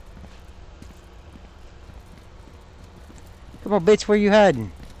 Come on, bitch, where you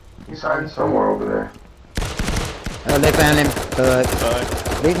hiding? He's hiding somewhere over there. Oh, they found him.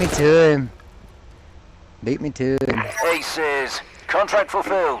 Fuck. Beat me to him. Beat me to him. Aces. Contract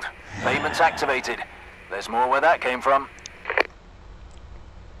fulfilled. Payments activated. There's more where that came from.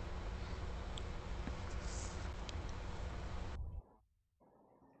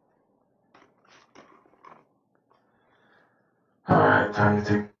 Alright, time to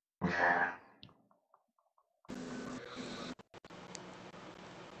take.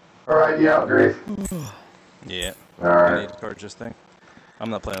 Alright, you out, Grace? Yeah. Alright. I need to purchase this thing. I'm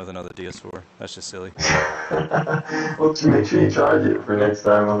not playing with another DS4. That's just silly. Well, to make sure you charge it for next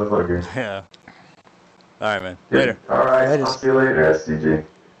time, motherfucker. Yeah. Alright, man. Yeah. Later. Alright, I'll see you later, STG.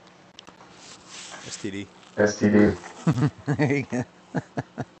 STD. STD.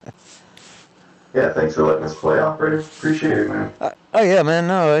 Yeah, thanks for letting us play, operator. Appreciate it, man. Oh yeah, man.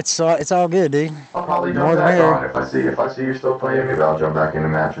 No, it's all good, dude. I'll probably jump back on if I see you're still playing. Maybe I'll jump back in the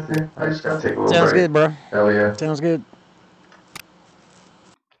match with you. I just gotta take a little break. Sounds good, bro. Hell yeah. Sounds good.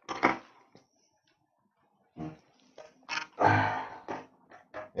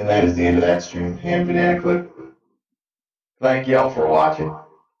 And that is the end of that stream. And banana clip. Thank y'all for watching.